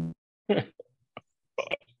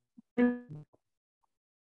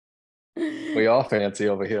 We all fancy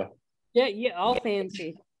over here. Yeah, all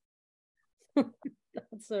fancy.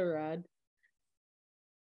 That's so rad.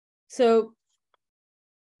 So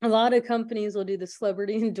a lot of companies will do the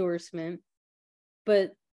celebrity endorsement,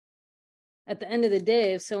 but at the end of the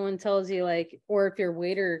day, if someone tells you like, or if your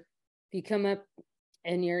waiter, if you come up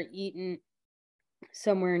and you're eating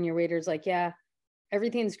somewhere and your waiter's like, yeah,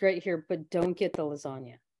 everything's great here, but don't get the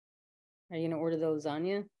lasagna. Are you going to order the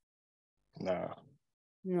lasagna?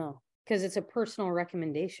 No, because it's a personal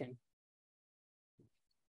recommendation.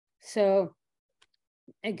 So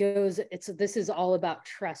this is all about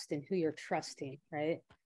trust and who you're trusting, right?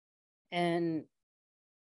 And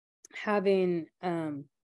having the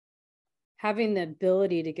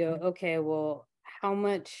ability to go, okay, well, how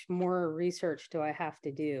much more research do I have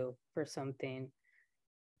to do for something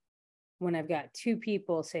when I've got two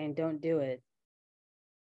people saying don't do it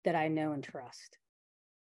that I know and trust,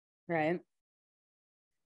 right?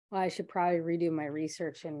 Well, I should probably redo my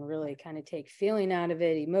research and really kind of take feeling out of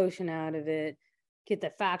it, emotion out of it, get the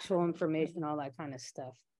factual information, all that kind of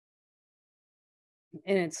stuff.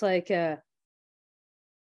 And it's like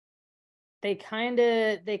they kind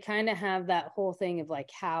of have that whole thing of like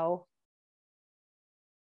how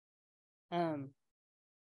the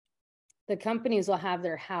companies will have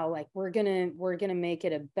their how, like we're gonna make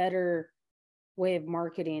it a better way of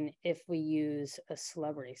marketing if we use a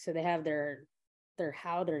celebrity. So they have their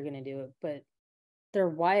how they're gonna do it, but their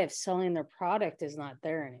why of selling their product is not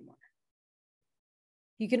there anymore.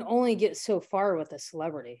 You can only get so far with a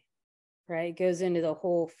celebrity, right? It goes into the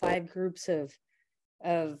whole 5 groups of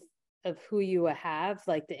who you have,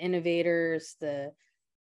 like the innovators, the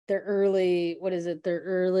early, the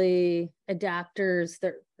early adapters,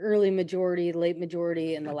 the early majority, late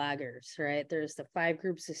majority, and the laggers, right? There's the 5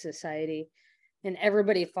 groups of society, and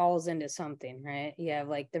everybody falls into something, right? You have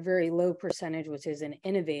like the very low percentage, which is an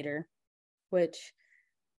innovator, which,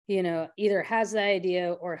 either has the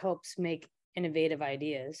idea or helps make innovative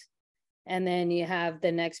ideas. And then you have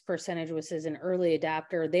the next percentage, which is an early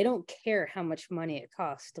adapter. They don't care how much money it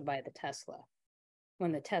costs to buy the Tesla.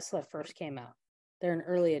 When the Tesla first came out, they're an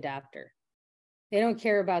early adapter. They don't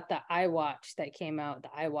care about the iWatch that came out, the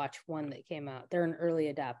iWatch 1 that came out. They're an early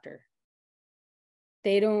adapter.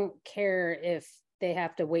 They don't care if they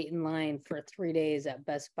have to wait in line for 3 days at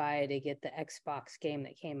Best Buy to get the Xbox game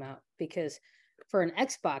that came out, because for an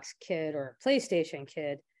Xbox kid or a PlayStation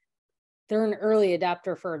kid, they're an early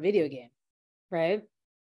adapter for a video game, right?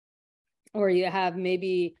 Or you have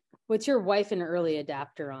maybe, what's your wife an early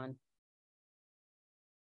adapter on?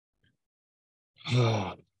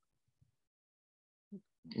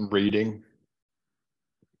 Reading.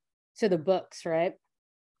 So the books, right?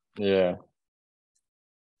 Yeah.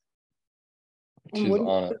 She's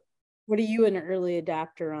on it. What are you an early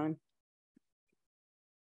adapter on?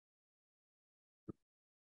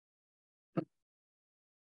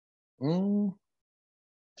 I'll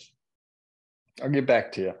get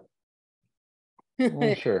back to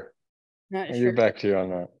you. Sure. Not I'll sure. get back to you on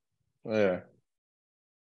that. Yeah.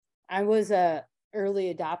 I was a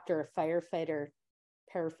early adopter of firefighter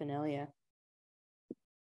paraphernalia.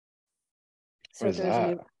 So What is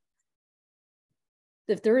that?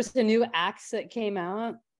 If there was a new axe that came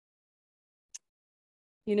out,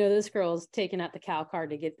 this girl's taking out the cow card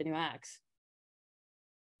to get the new axe.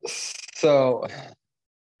 So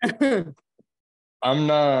I'm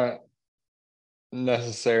not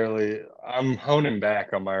necessarily, I'm honing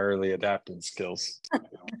back on my early adapting skills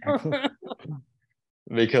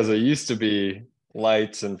because it used to be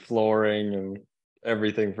lights and flooring and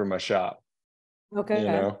everything for my shop.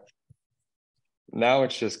 Okay. Now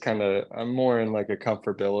it's just kind of, I'm more in like a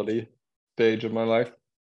comfortability stage of my life.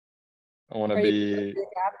 I want to be early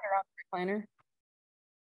adapter on recliner.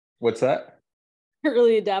 What's that?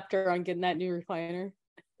 Early adapter on getting that new recliner.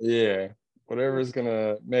 Yeah, whatever's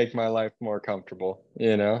gonna make my life more comfortable,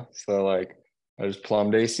 So like, I just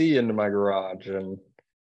plumbed AC into my garage and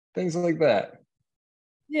things like that.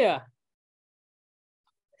 Yeah.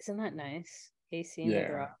 Isn't that nice? AC in the Yeah.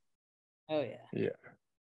 garage. Oh yeah. Yeah.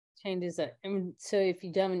 Changes that. So if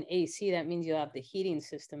you dumb an AC, that means you'll have the heating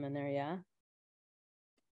system in there, yeah?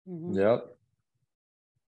 Mm-hmm. Yep.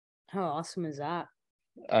 How awesome is that?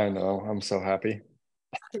 I know. I'm so happy.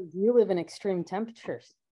 You live in extreme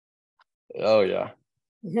temperatures. Oh yeah.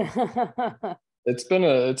 It's been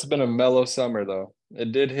a mellow summer though.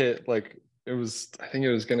 It did hit I think it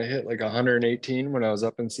was gonna hit like 118 when I was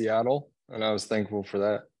up in Seattle, and I was thankful for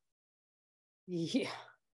that. Yeah.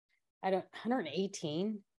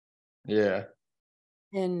 118? Yeah.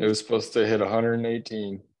 And it was supposed to hit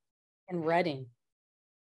 118. In Reading.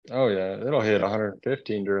 Oh yeah, it'll hit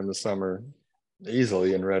 115 during the summer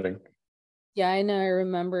easily in Reading. Yeah, I know. I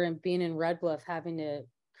remember being in Red Bluff having to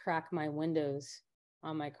crack my windows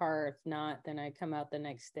on my car. If not, then I come out the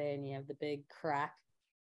next day and you have the big crack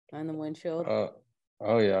on the windshield.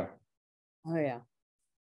 Oh yeah. Oh yeah.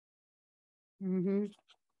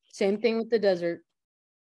 Same thing with the desert.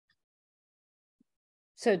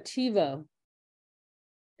 So TiVo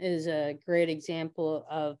is a great example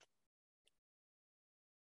of.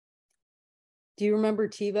 Do you remember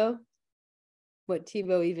TiVo? What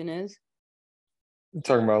TiVo even is? You're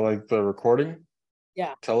talking about like the recording?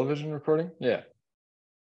 Yeah. Television recording? Yeah.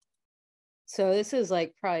 So this is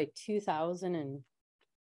like probably 2002,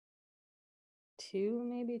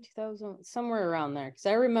 maybe 2000, somewhere around there. Because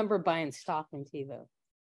I remember buying stock in TiVo.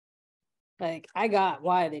 Like, I got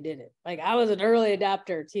why they did it. Like, I was an early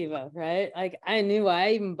adopter of TiVo, right? Like, I knew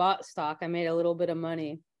I even bought stock. I made a little bit of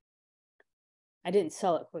money. I didn't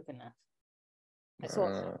sell it quick enough. I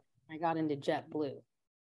sold it. I got into JetBlue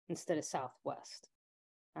instead of Southwest.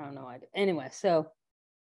 I don't know why I did. Anyway, so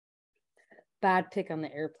bad pick on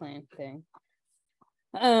the airplane thing.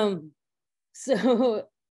 So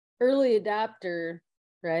early adopter,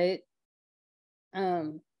 right?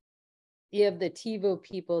 You have the TiVo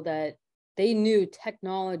people that they knew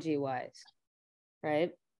technology wise,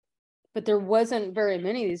 right? But there wasn't very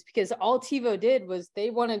many of these because all TiVo did was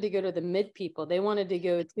they wanted to go to the mid people. They wanted to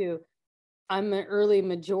go to, I'm the early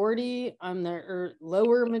majority, I'm the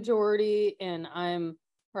lower majority, and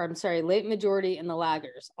late majority and the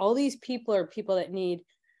laggers. All these people are people that need,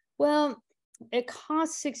 well, it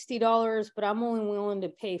costs $60, but I'm only willing to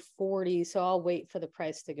pay $40, so I'll wait for the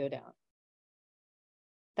price to go down.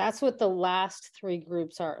 That's what the last three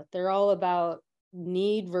groups are. They're all about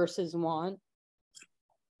need versus want.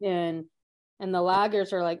 And the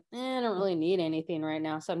laggers are like, I don't really need anything right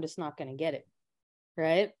now, so I'm just not going to get it.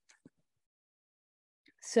 Right?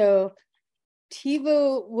 So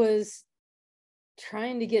TiVo was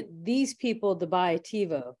trying to get these people to buy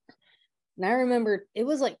TiVo. And I remember it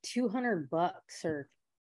was like $200 or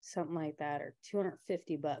something like that, or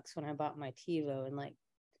 $250 when I bought my TiVo, and like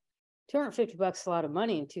 $250 is a lot of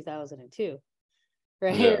money in 2002,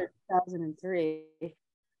 right? Yeah. Or 2003.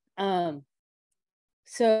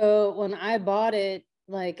 So when I bought it,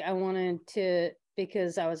 like I wanted to,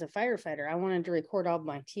 because I was a firefighter, I wanted to record all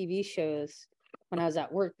my TV shows when I was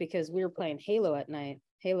at work because we were playing Halo at night,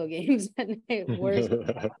 Halo games at night,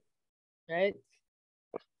 right?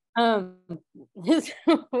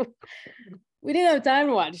 We didn't have time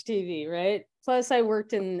to watch TV, right? Plus I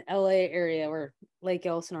worked in LA area or Lake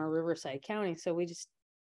Elsinore, Riverside County. So we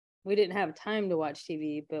didn't have time to watch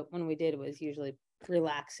TV, but when we did, it was usually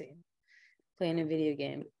relaxing, playing a video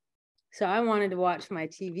game. So I wanted to watch my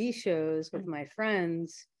TV shows with my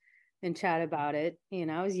friends and chat about it. You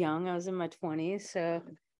know, I was young, I was in my 20s. So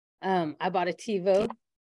I bought a TiVo,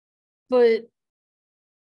 but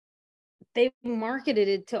they marketed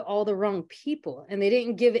it to all the wrong people, and they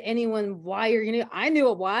didn't give anyone why you're gonna. I knew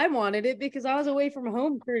why I wanted it because I was away from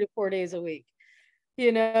home 3 to 4 days a week.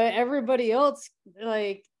 You know, everybody else,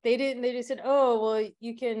 like they just said, oh, well,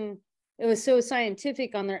 you can. It was so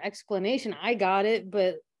scientific on their explanation. I got it,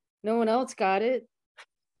 but no one else got it.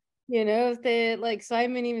 You know, if they, like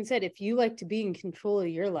Simon even said, if you like to be in control of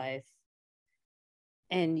your life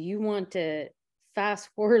and you want to fast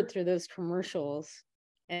forward through those commercials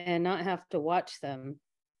and not have to watch them,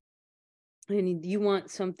 and you want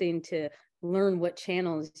something to learn what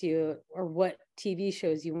channels you or what TV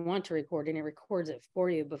shows you want to record, and it records it for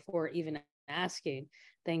you before even asking,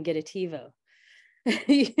 then get a TiVo.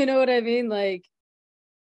 You know what I mean? Like,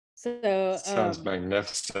 so sounds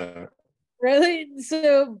magnificent. Really?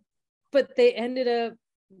 So, but they ended up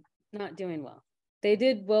not doing well. They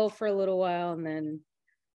did well for a little while, and then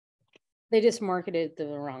they just marketed to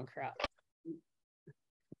the wrong crowd.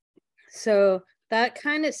 So that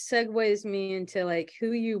kind of segues me into like,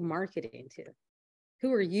 who you marketing to?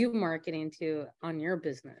 Who are you marketing to on your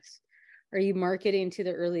business? Are you marketing to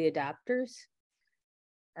the early adopters?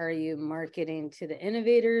 Are you marketing to the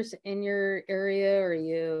innovators in your area? Are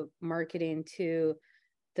you marketing to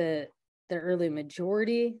the early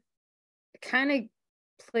majority? It kind of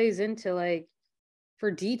plays into like,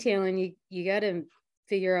 for detailing, you got to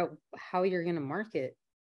figure out how you're going to market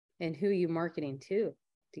and who you marketing to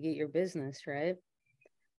get your business, right?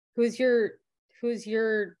 Who's your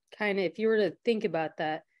kind of, if you were to think about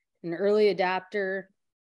that, an early adopter,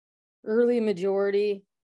 early majority,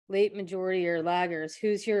 late majority, or laggers,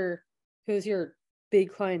 who's your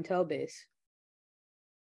big clientele base?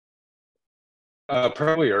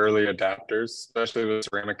 Probably early adapters, especially with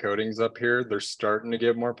ceramic coatings up here. They're starting to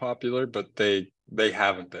get more popular, but they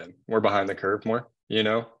haven't been. We're behind the curve more, you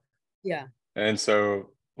know? Yeah. And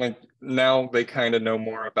so like now they kind of know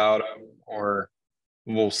more about them, or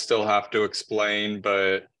will still have to explain,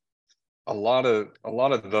 but a lot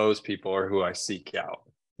of those people are who I seek out,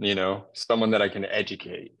 someone that I can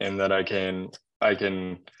educate and that I can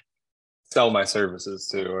sell my services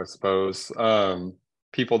to, I suppose.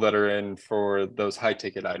 People that are in for those high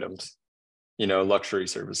ticket items, luxury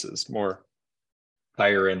services, more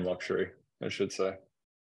higher end luxury, I should say.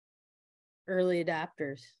 Early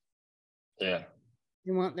adapters. Yeah.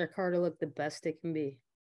 They want their car to look the best it can be.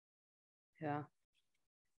 Yeah.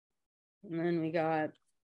 And then we got,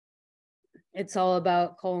 it's all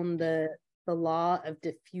about calling the law of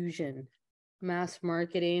diffusion, mass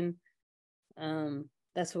marketing.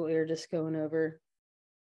 That's what we were just going over.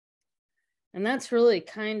 And that's really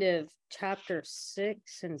kind of chapter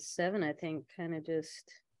 6 and 7, I think, kind of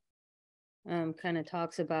just kind of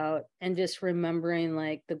talks about, and just remembering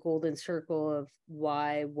like the golden circle of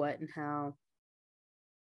why, what, and how.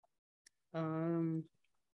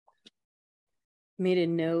 Made a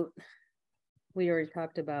note. We already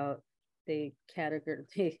talked about they targeted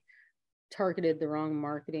the wrong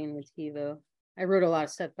marketing with TiVo. I wrote a lot of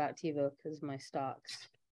stuff about TiVo because of my stocks.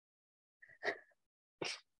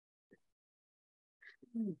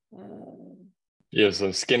 You have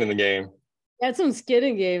some skin in the game. Had some skin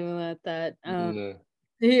in the game about that. Yeah.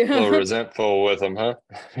 Yeah. A little resentful with them, huh?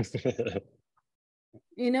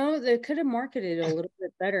 They could have marketed it a little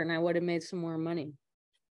bit better and I would have made some more money.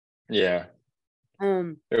 Yeah.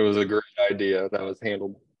 It was a great idea that was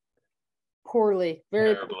handled poorly,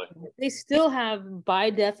 very terribly. poorly. They still have, by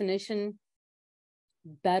definition,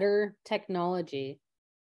 better technology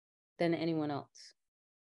than anyone else.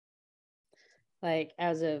 Like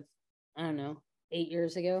as of, I don't know, 8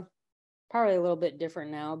 years ago, probably a little bit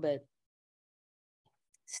different now, but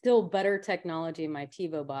still better technology in my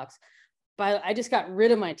TiVo box. But I just got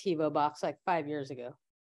rid of my TiVo box like 5 years ago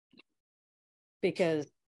because,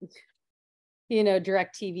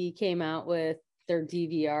 DirecTV came out with their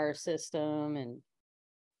DVR system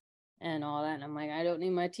and all that. And I'm like, I don't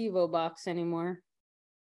need my TiVo box anymore.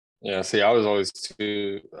 Yeah, see, I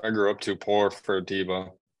grew up too poor for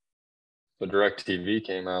TiVo. The DirecTV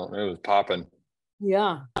came out, it was popping.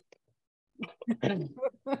 Yeah.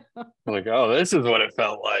 Like, oh, this is what it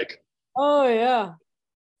felt like. Oh, yeah.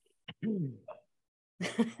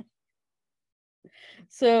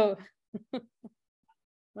 So,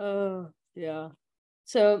 oh, yeah.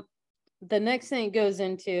 So the next thing it goes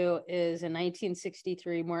into is in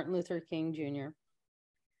 1963, Martin Luther King Jr.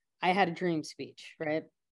 I had a dream speech, right?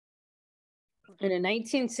 And in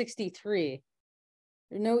 1963,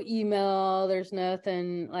 there's no email, there's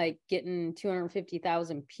nothing like getting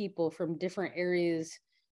 250,000 people from different areas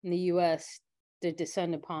in the US to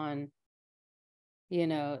descend upon,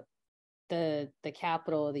 the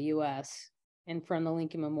capital of the US in front of the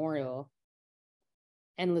Lincoln Memorial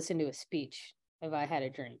and listen to a speech of I Had a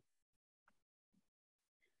Dream.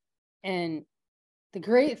 And the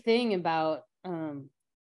great thing about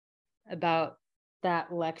that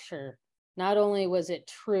lecture, not only was it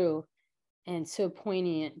true and so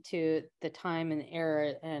poignant to the time and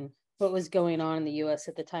era and what was going on in the US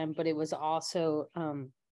at the time, but it was also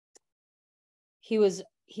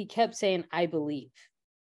he kept saying, I believe.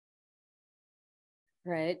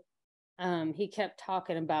 Right? He kept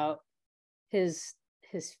talking about his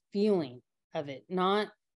feeling of it. Not,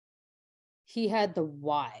 he had the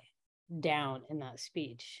why down in that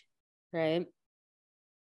speech, right?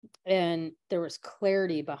 And there was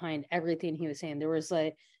clarity behind everything he was saying. There was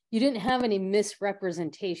like, you didn't have any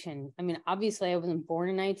misrepresentation. I mean, obviously I wasn't born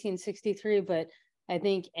in 1963, but I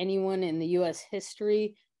think anyone in the US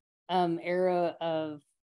history era of,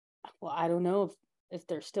 well, I don't know if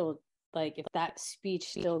they're still like, if that speech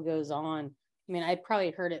still goes on. I mean, I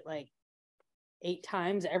probably heard it like 8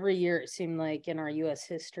 times every year. It seemed like in our US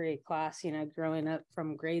history class, growing up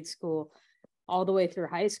from grade school all the way through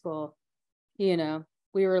high school, we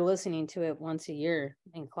were listening to it once a year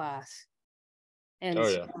in class. And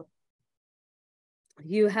so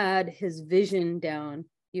you had his vision down.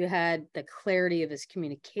 You had the clarity of his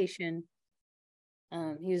communication.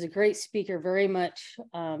 He was a great speaker, very much.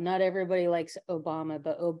 Not everybody likes Obama,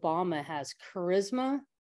 but Obama has charisma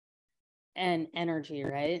and energy,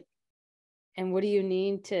 right? And what do you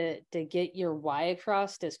need to get your why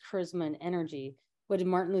across? Is charisma and energy. What did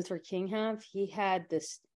Martin Luther King have? He had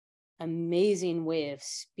this amazing way of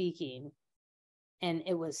speaking, and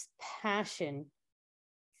it was passion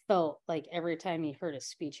felt like every time he heard his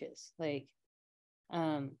speeches. Like,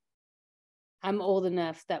 I'm old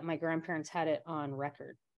enough that my grandparents had it on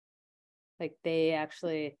record. Like they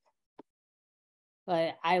actually,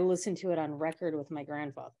 like I listened to it on record with my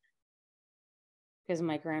grandfather because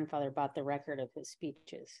my grandfather bought the record of his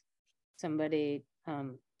speeches. somebody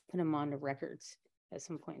put him onto records at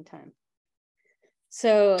some point in time.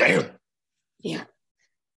 So Damn.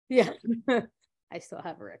 yeah. I still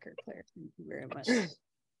have a record player. Thank you very much.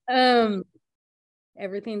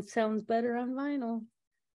 Everything sounds better on vinyl.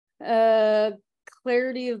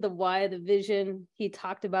 Clarity of the why, the vision. He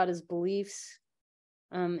talked about his beliefs.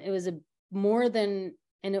 It was more than,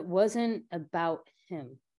 and it wasn't about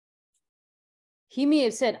him. He may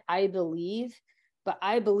have said, I believe, but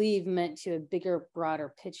I believe meant to a bigger,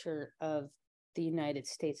 broader picture of the United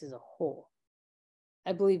States as a whole.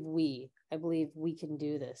 I believe we can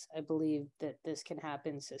do this. I believe that this can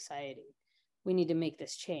happen in society. We need to make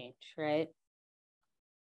this change, right?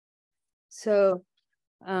 So,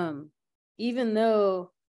 even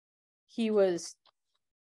though he was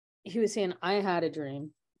saying, I had a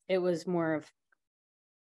dream, it was more of,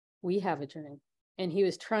 we have a dream. And he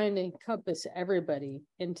was trying to encompass everybody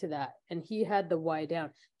into that. And he had the why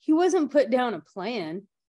down. He wasn't put down a plan.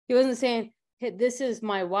 He wasn't saying, hey, this is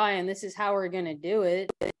my why and this is how we're going to do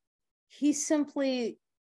it. He simply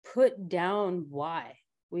put down why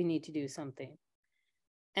we need to do something.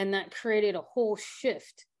 And that created a whole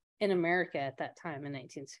shift in America at that time in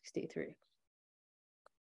 1963.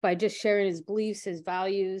 By just sharing his beliefs, his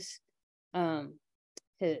values,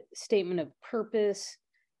 his statement of purpose,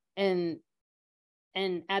 and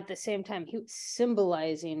at the same time, he was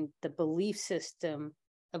symbolizing the belief system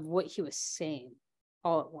of what he was saying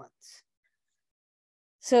all at once.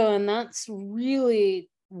 So, and that's really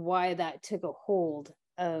why that took a hold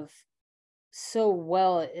of so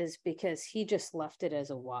well, is because he just left it as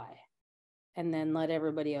a why and then let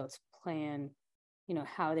everybody else plan,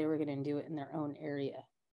 how they were going to do it in their own area.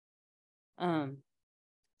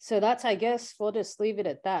 So that's, I guess we'll just leave it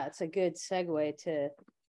at that. It's a good segue to,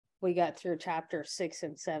 we got through chapter 6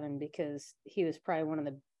 and 7 because he was probably one of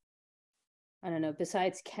the, I don't know,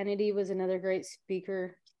 besides Kennedy was another great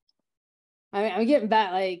speaker. I mean, I'm getting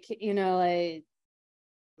back, like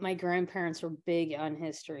my grandparents were big on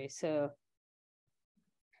history. So,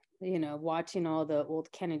 watching all the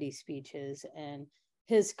old Kennedy speeches and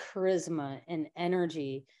his charisma and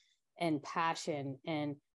energy and passion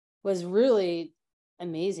and was really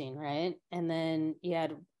amazing, right? And then you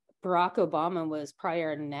had Barack Obama was probably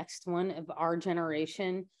our next one of our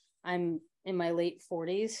generation. I'm in my late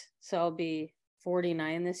 40s, so I'll be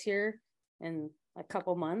 49 this year in a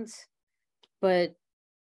couple months. But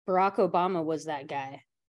Barack Obama was that guy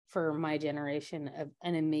for my generation, of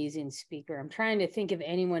an amazing speaker. I'm trying to think of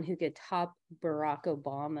anyone who could top Barack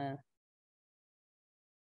Obama.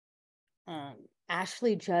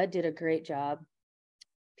 Ashley Judd did a great job.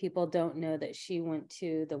 People don't know that she went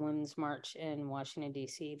to the Women's March in Washington,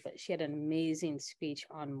 D.C., but she had an amazing speech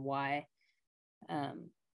on why.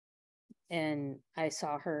 And I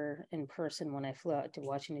saw her in person when I flew out to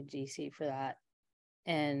Washington, D.C. for that.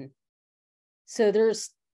 And so there's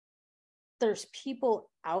people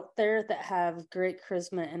out there that have great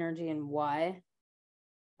charisma, energy, and why.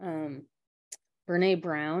 Brene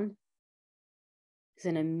Brown is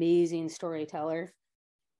an amazing storyteller.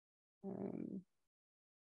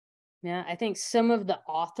 Yeah, I think some of the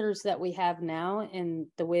authors that we have now and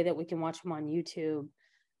the way that we can watch them on YouTube,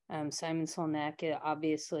 Simon Sinek,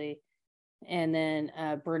 obviously, and then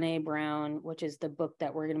Brene Brown, which is the book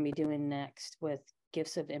that we're going to be doing next with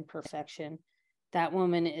Gifts of Imperfection. That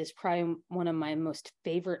woman is probably one of my most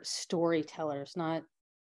favorite storytellers, not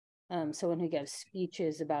someone who gives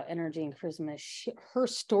speeches about energy and charisma. Her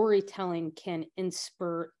storytelling can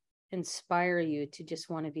inspire you to just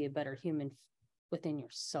want to be a better human within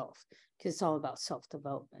yourself, because it's all about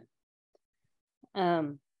self-development.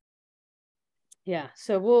 Yeah,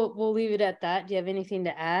 so we'll leave it at that. Do you have anything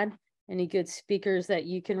to add? Any good speakers that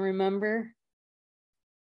you can remember?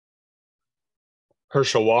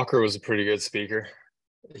 Herschel Walker was a pretty good speaker.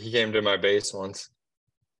 He came to my base once.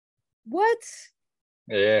 What?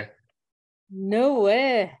 Yeah. No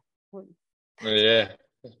way. Yeah.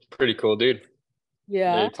 Pretty cool dude.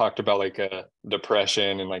 Yeah. He talked about like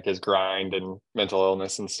depression and like his grind and mental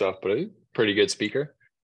illness and stuff, but he's a pretty good speaker.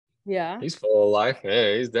 Yeah. He's full of life.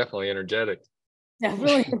 Yeah, he's definitely energetic.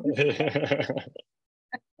 Definitely.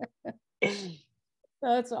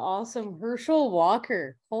 That's awesome. Herschel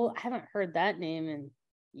Walker. I haven't heard that name in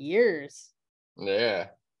years. Yeah,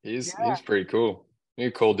 he's pretty cool. He's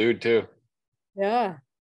a cool dude too. Yeah.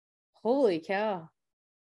 Holy cow.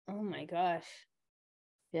 Oh my gosh.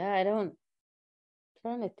 Yeah, I'm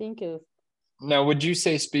trying to think of. Now, would you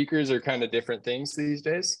say speakers are kind of different things these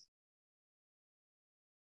days?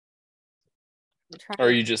 Or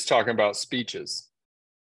are you just talking about speeches?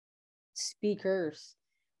 Speakers.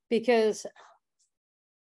 Because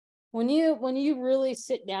When you really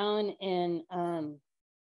sit down and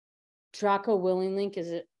Jocko Willink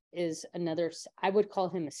is another, I would call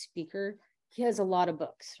him a speaker. He has a lot of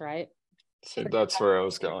books, right? So that's where I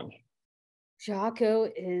was going. Jocko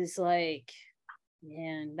is like,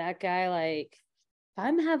 man, that guy, like, if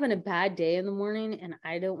I'm having a bad day in the morning and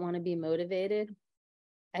I don't want to be motivated,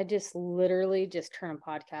 I just literally just turn a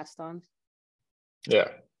podcast on. Yeah.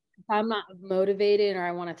 If I'm not motivated or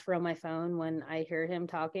I want to throw my phone when I hear him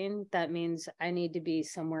talking, that means I need to be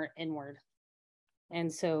somewhere inward.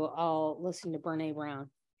 And so I'll listen to Brene Brown.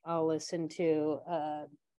 I'll listen to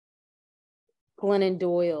Glennon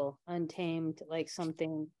Doyle, Untamed, like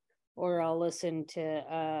something, or I'll listen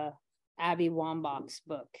to Abby Wambach's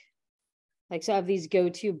book. Like, so I have these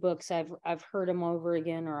go-to books. I've heard them over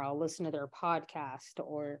again, or I'll listen to their podcast,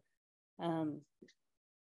 or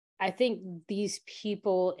I think these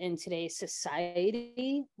people in today's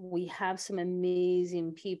society, we have some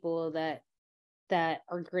amazing people that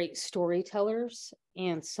are great storytellers,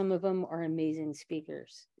 and some of them are amazing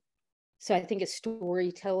speakers. So I think a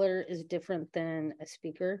storyteller is different than a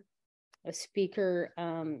speaker. A speaker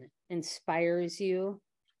inspires you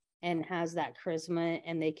and has that charisma,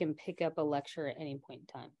 and they can pick up a lecture at any point in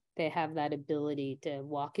time. They have that ability to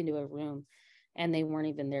walk into a room and they weren't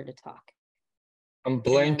even there to talk. I'm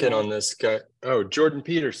blanking on this guy. Oh, Jordan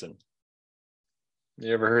Peterson.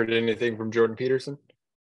 You ever heard anything from Jordan Peterson?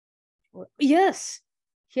 Yes,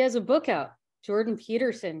 he has a book out. Jordan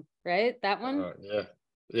Peterson, right? That one.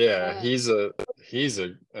 Yeah. He's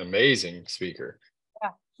an amazing speaker.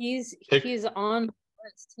 Yeah, he's on the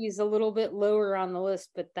list. He's a little bit lower on the list,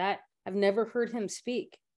 but that I've never heard him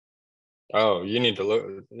speak. Oh, you need to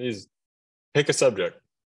look. Pick a subject.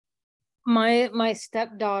 My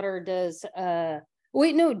stepdaughter does.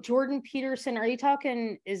 Wait, no, Jordan Peterson. Are you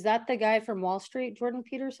talking? Is that the guy from Wall Street, Jordan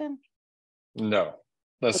Peterson? No,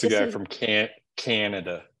 that's the guy from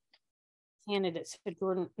Canada. Canada. So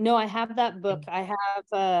Jordan. No, I have that book. I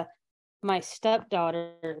have my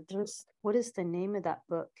stepdaughter. What is the name of that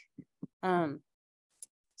book?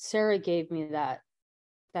 Sarah gave me that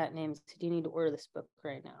name. Said you need to order this book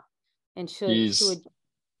right now, and she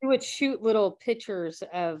would shoot little pictures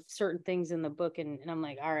of certain things in the book, and I'm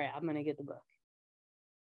like, all right, I'm gonna get the book.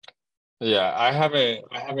 Yeah, I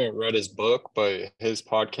haven't read his book, but his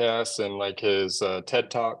podcasts and like his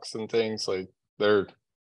TED Talks and things, like they're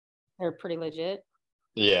pretty legit.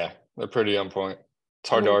 Yeah, they're pretty on point. It's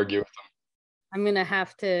hard to argue with them. I'm gonna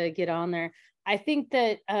have to get on there. I think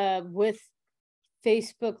that with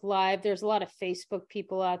Facebook Live, there's a lot of Facebook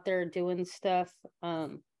people out there doing stuff.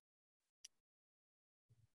 But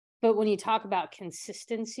when you talk about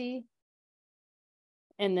consistency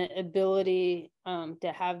and the ability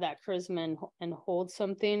to have that charisma and hold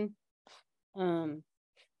something, for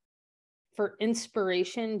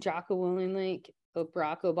inspiration, Jocko Willink,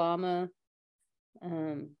 Barack Obama,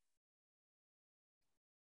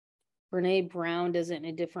 Brene Brown does it in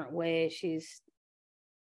a different way. She's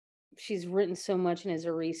written so much, and as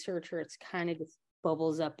a researcher, it's kind of just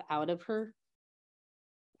bubbles up out of her.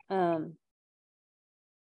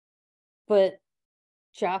 But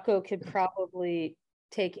Jocko could probably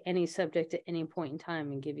take any subject at any point in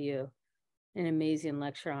time and give you an amazing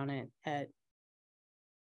lecture on it.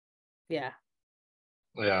 Yeah,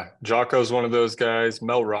 Jocko's one of those guys.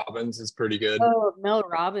 Mel Robbins is pretty good. Oh, Mel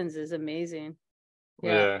Robbins is amazing.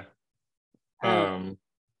 Yeah.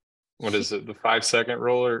 What is it? The 5-second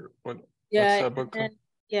rule, or what? Yeah, what's that book called?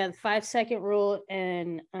 Yeah, the 5-second rule,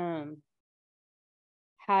 and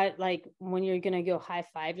how, like, when you're gonna go high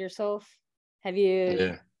five yourself. Have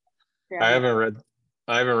you? Yeah. I haven't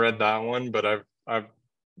read that one, but I've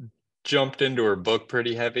jumped into her book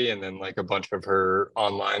pretty heavy, and then like a bunch of her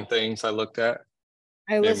online things I looked at.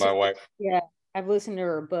 My wife. Yeah, I've listened to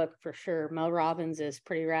her book for sure. Mel Robbins is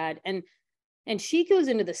pretty rad, and she goes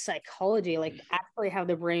into the psychology, like actually how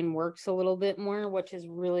the brain works a little bit more, which is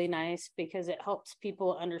really nice because it helps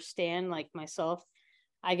people understand. Like myself,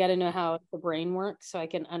 I got to know how the brain works so I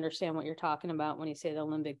can understand what you're talking about when you say the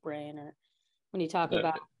limbic brain, or when you talk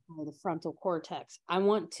about the frontal cortex. I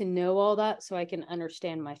want to know all that so I can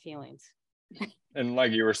understand my feelings. And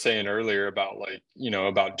like you were saying earlier about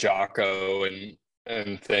about Jocko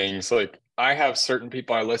and things, like I have certain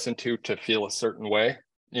people I listen to feel a certain way,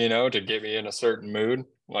 to get me in a certain mood.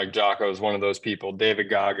 Like Jocko is one of those people, David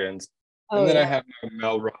Goggins. And then I have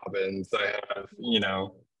Mel Robbins. I have,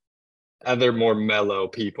 other more mellow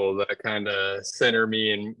people that kind of center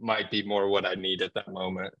me and might be more what I need at that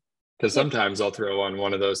moment. Because sometimes I'll throw on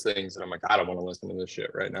one of those things and I'm like, I don't want to listen to this shit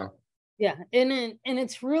right now. Yeah. And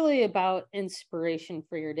it's really about inspiration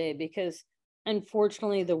for your day, because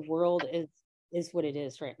unfortunately the world is what it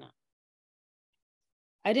is right now.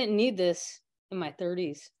 I didn't need this in my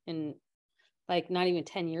 30s and like not even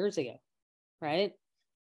 10 years ago, right?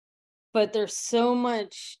 But there's so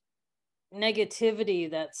much negativity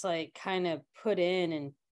that's like kind of put in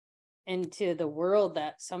and into the world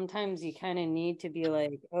that sometimes you kind of need to be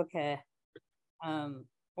like, okay,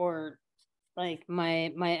 or like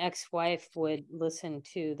my ex-wife would listen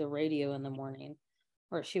to the radio in the morning,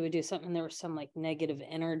 or she would do something, there was some like negative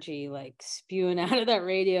energy like spewing out of that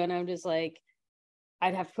radio, and I'm just like,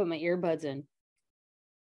 I'd have to put my earbuds in.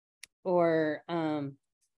 Or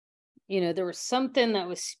there was something that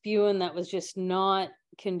was spewing that was just not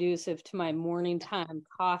conducive to my morning time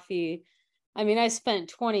coffee. I mean, I spent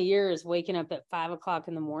 20 years waking up at 5 o'clock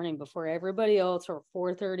in the morning before everybody else, or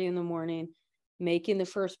 4:30 in the morning, making the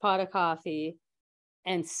first pot of coffee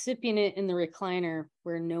and sipping it in the recliner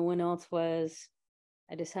where no one else was.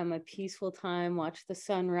 I just had my peaceful time, watch the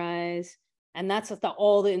sunrise. And that's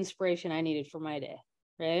all the inspiration I needed for my day,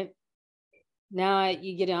 right? Now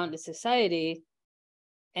you get out into society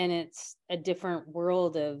and it's a different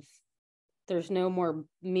world of, there's no more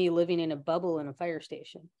me living in a bubble in a fire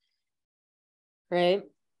station, right?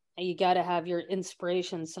 You got to have your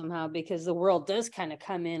inspiration somehow, because the world does kind of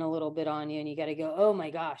come in a little bit on you, and you got to go, oh my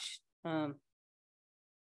gosh,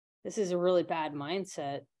 this is a really bad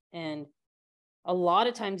mindset. And a lot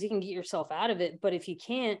of times you can get yourself out of it, but if you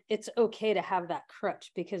can't, it's okay to have that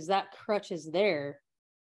crutch, because that crutch is there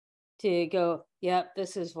to go, yep,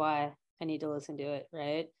 this is why I need to listen to it,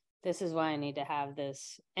 right? This is why I need to have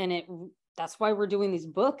this. And that's why we're doing these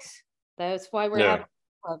books. That's why we're having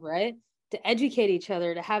a club, right? To educate each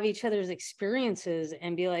other, to have each other's experiences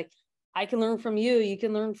and be like, I can learn from you, you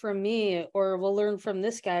can learn from me, or we'll learn from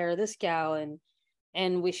this guy or this gal.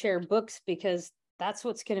 And we share books, because that's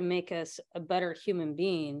what's going to make us a better human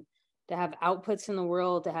being, to have outputs in the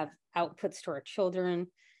world, to have outputs to our children.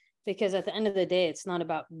 Because at the end of the day, it's not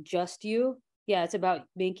about just you. Yeah, it's about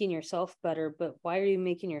making yourself better. But why are you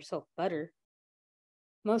making yourself better?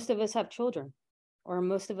 Most of us have children, or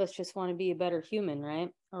most of us just want to be a better human, right?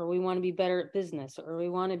 Or we want to be better at business, or we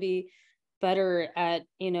want to be better at,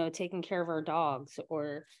 taking care of our dogs.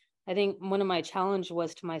 Or I think one of my challenge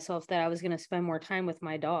was to myself that I was going to spend more time with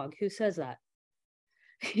my dog. Who says that?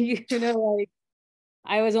 Like,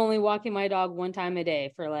 I was only walking my dog one time a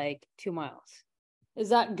day for like 2 miles. Is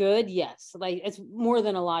that good? Yes. Like, it's more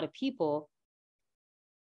than a lot of people,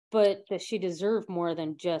 but does she deserve more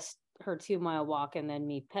than just her 2 mile walk and then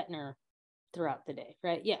me petting her throughout the day?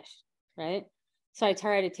 Right? Yes. Right. So I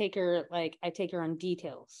try to take her, like, I take her on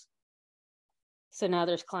details. So now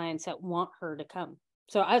there's clients that want her to come.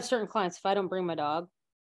 So I have certain clients, if I don't bring my dog,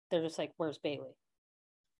 they're just like, where's Bailey?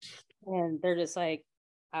 And they're just like,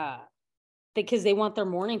 because they want their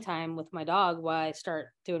morning time with my dog while I start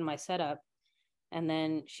doing my setup. And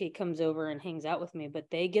then she comes over and hangs out with me, but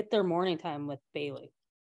they get their morning time with Bailey.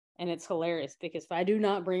 And it's hilarious, because if I do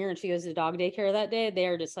not bring her and she goes to dog daycare that day, they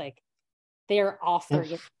are just like, they are off their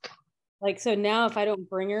game. Like, so now if I don't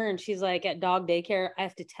bring her and she's like at dog daycare, I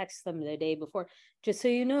have to text them the day before, just so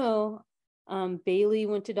you know, Bailey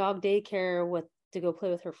went to dog daycare to go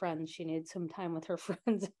play with her friends. She needed some time with her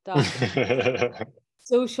friends at dog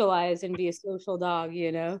socialize and be a social dog,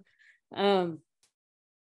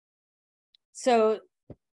 so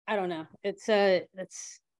I don't know, it's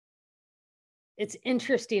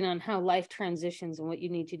interesting on how life transitions and what you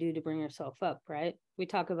need to do to bring yourself up, right? We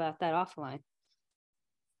talk about that offline.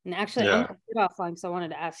 And actually, I'm going to get offline because I wanted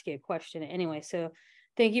to ask you a question anyway. So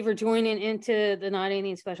thank you for joining into the Not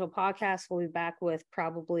Anything Special podcast. We'll be back with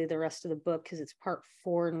probably the rest of the book, because it's part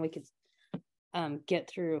 4, and we could get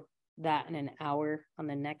through that in an hour on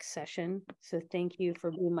the next session. So thank you for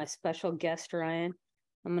being my special guest, Ryan.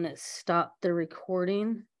 I'm going to stop the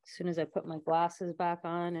recording as soon as I put my glasses back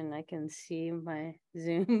on and I can see my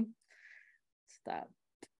Zoom. Stop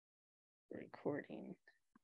recording.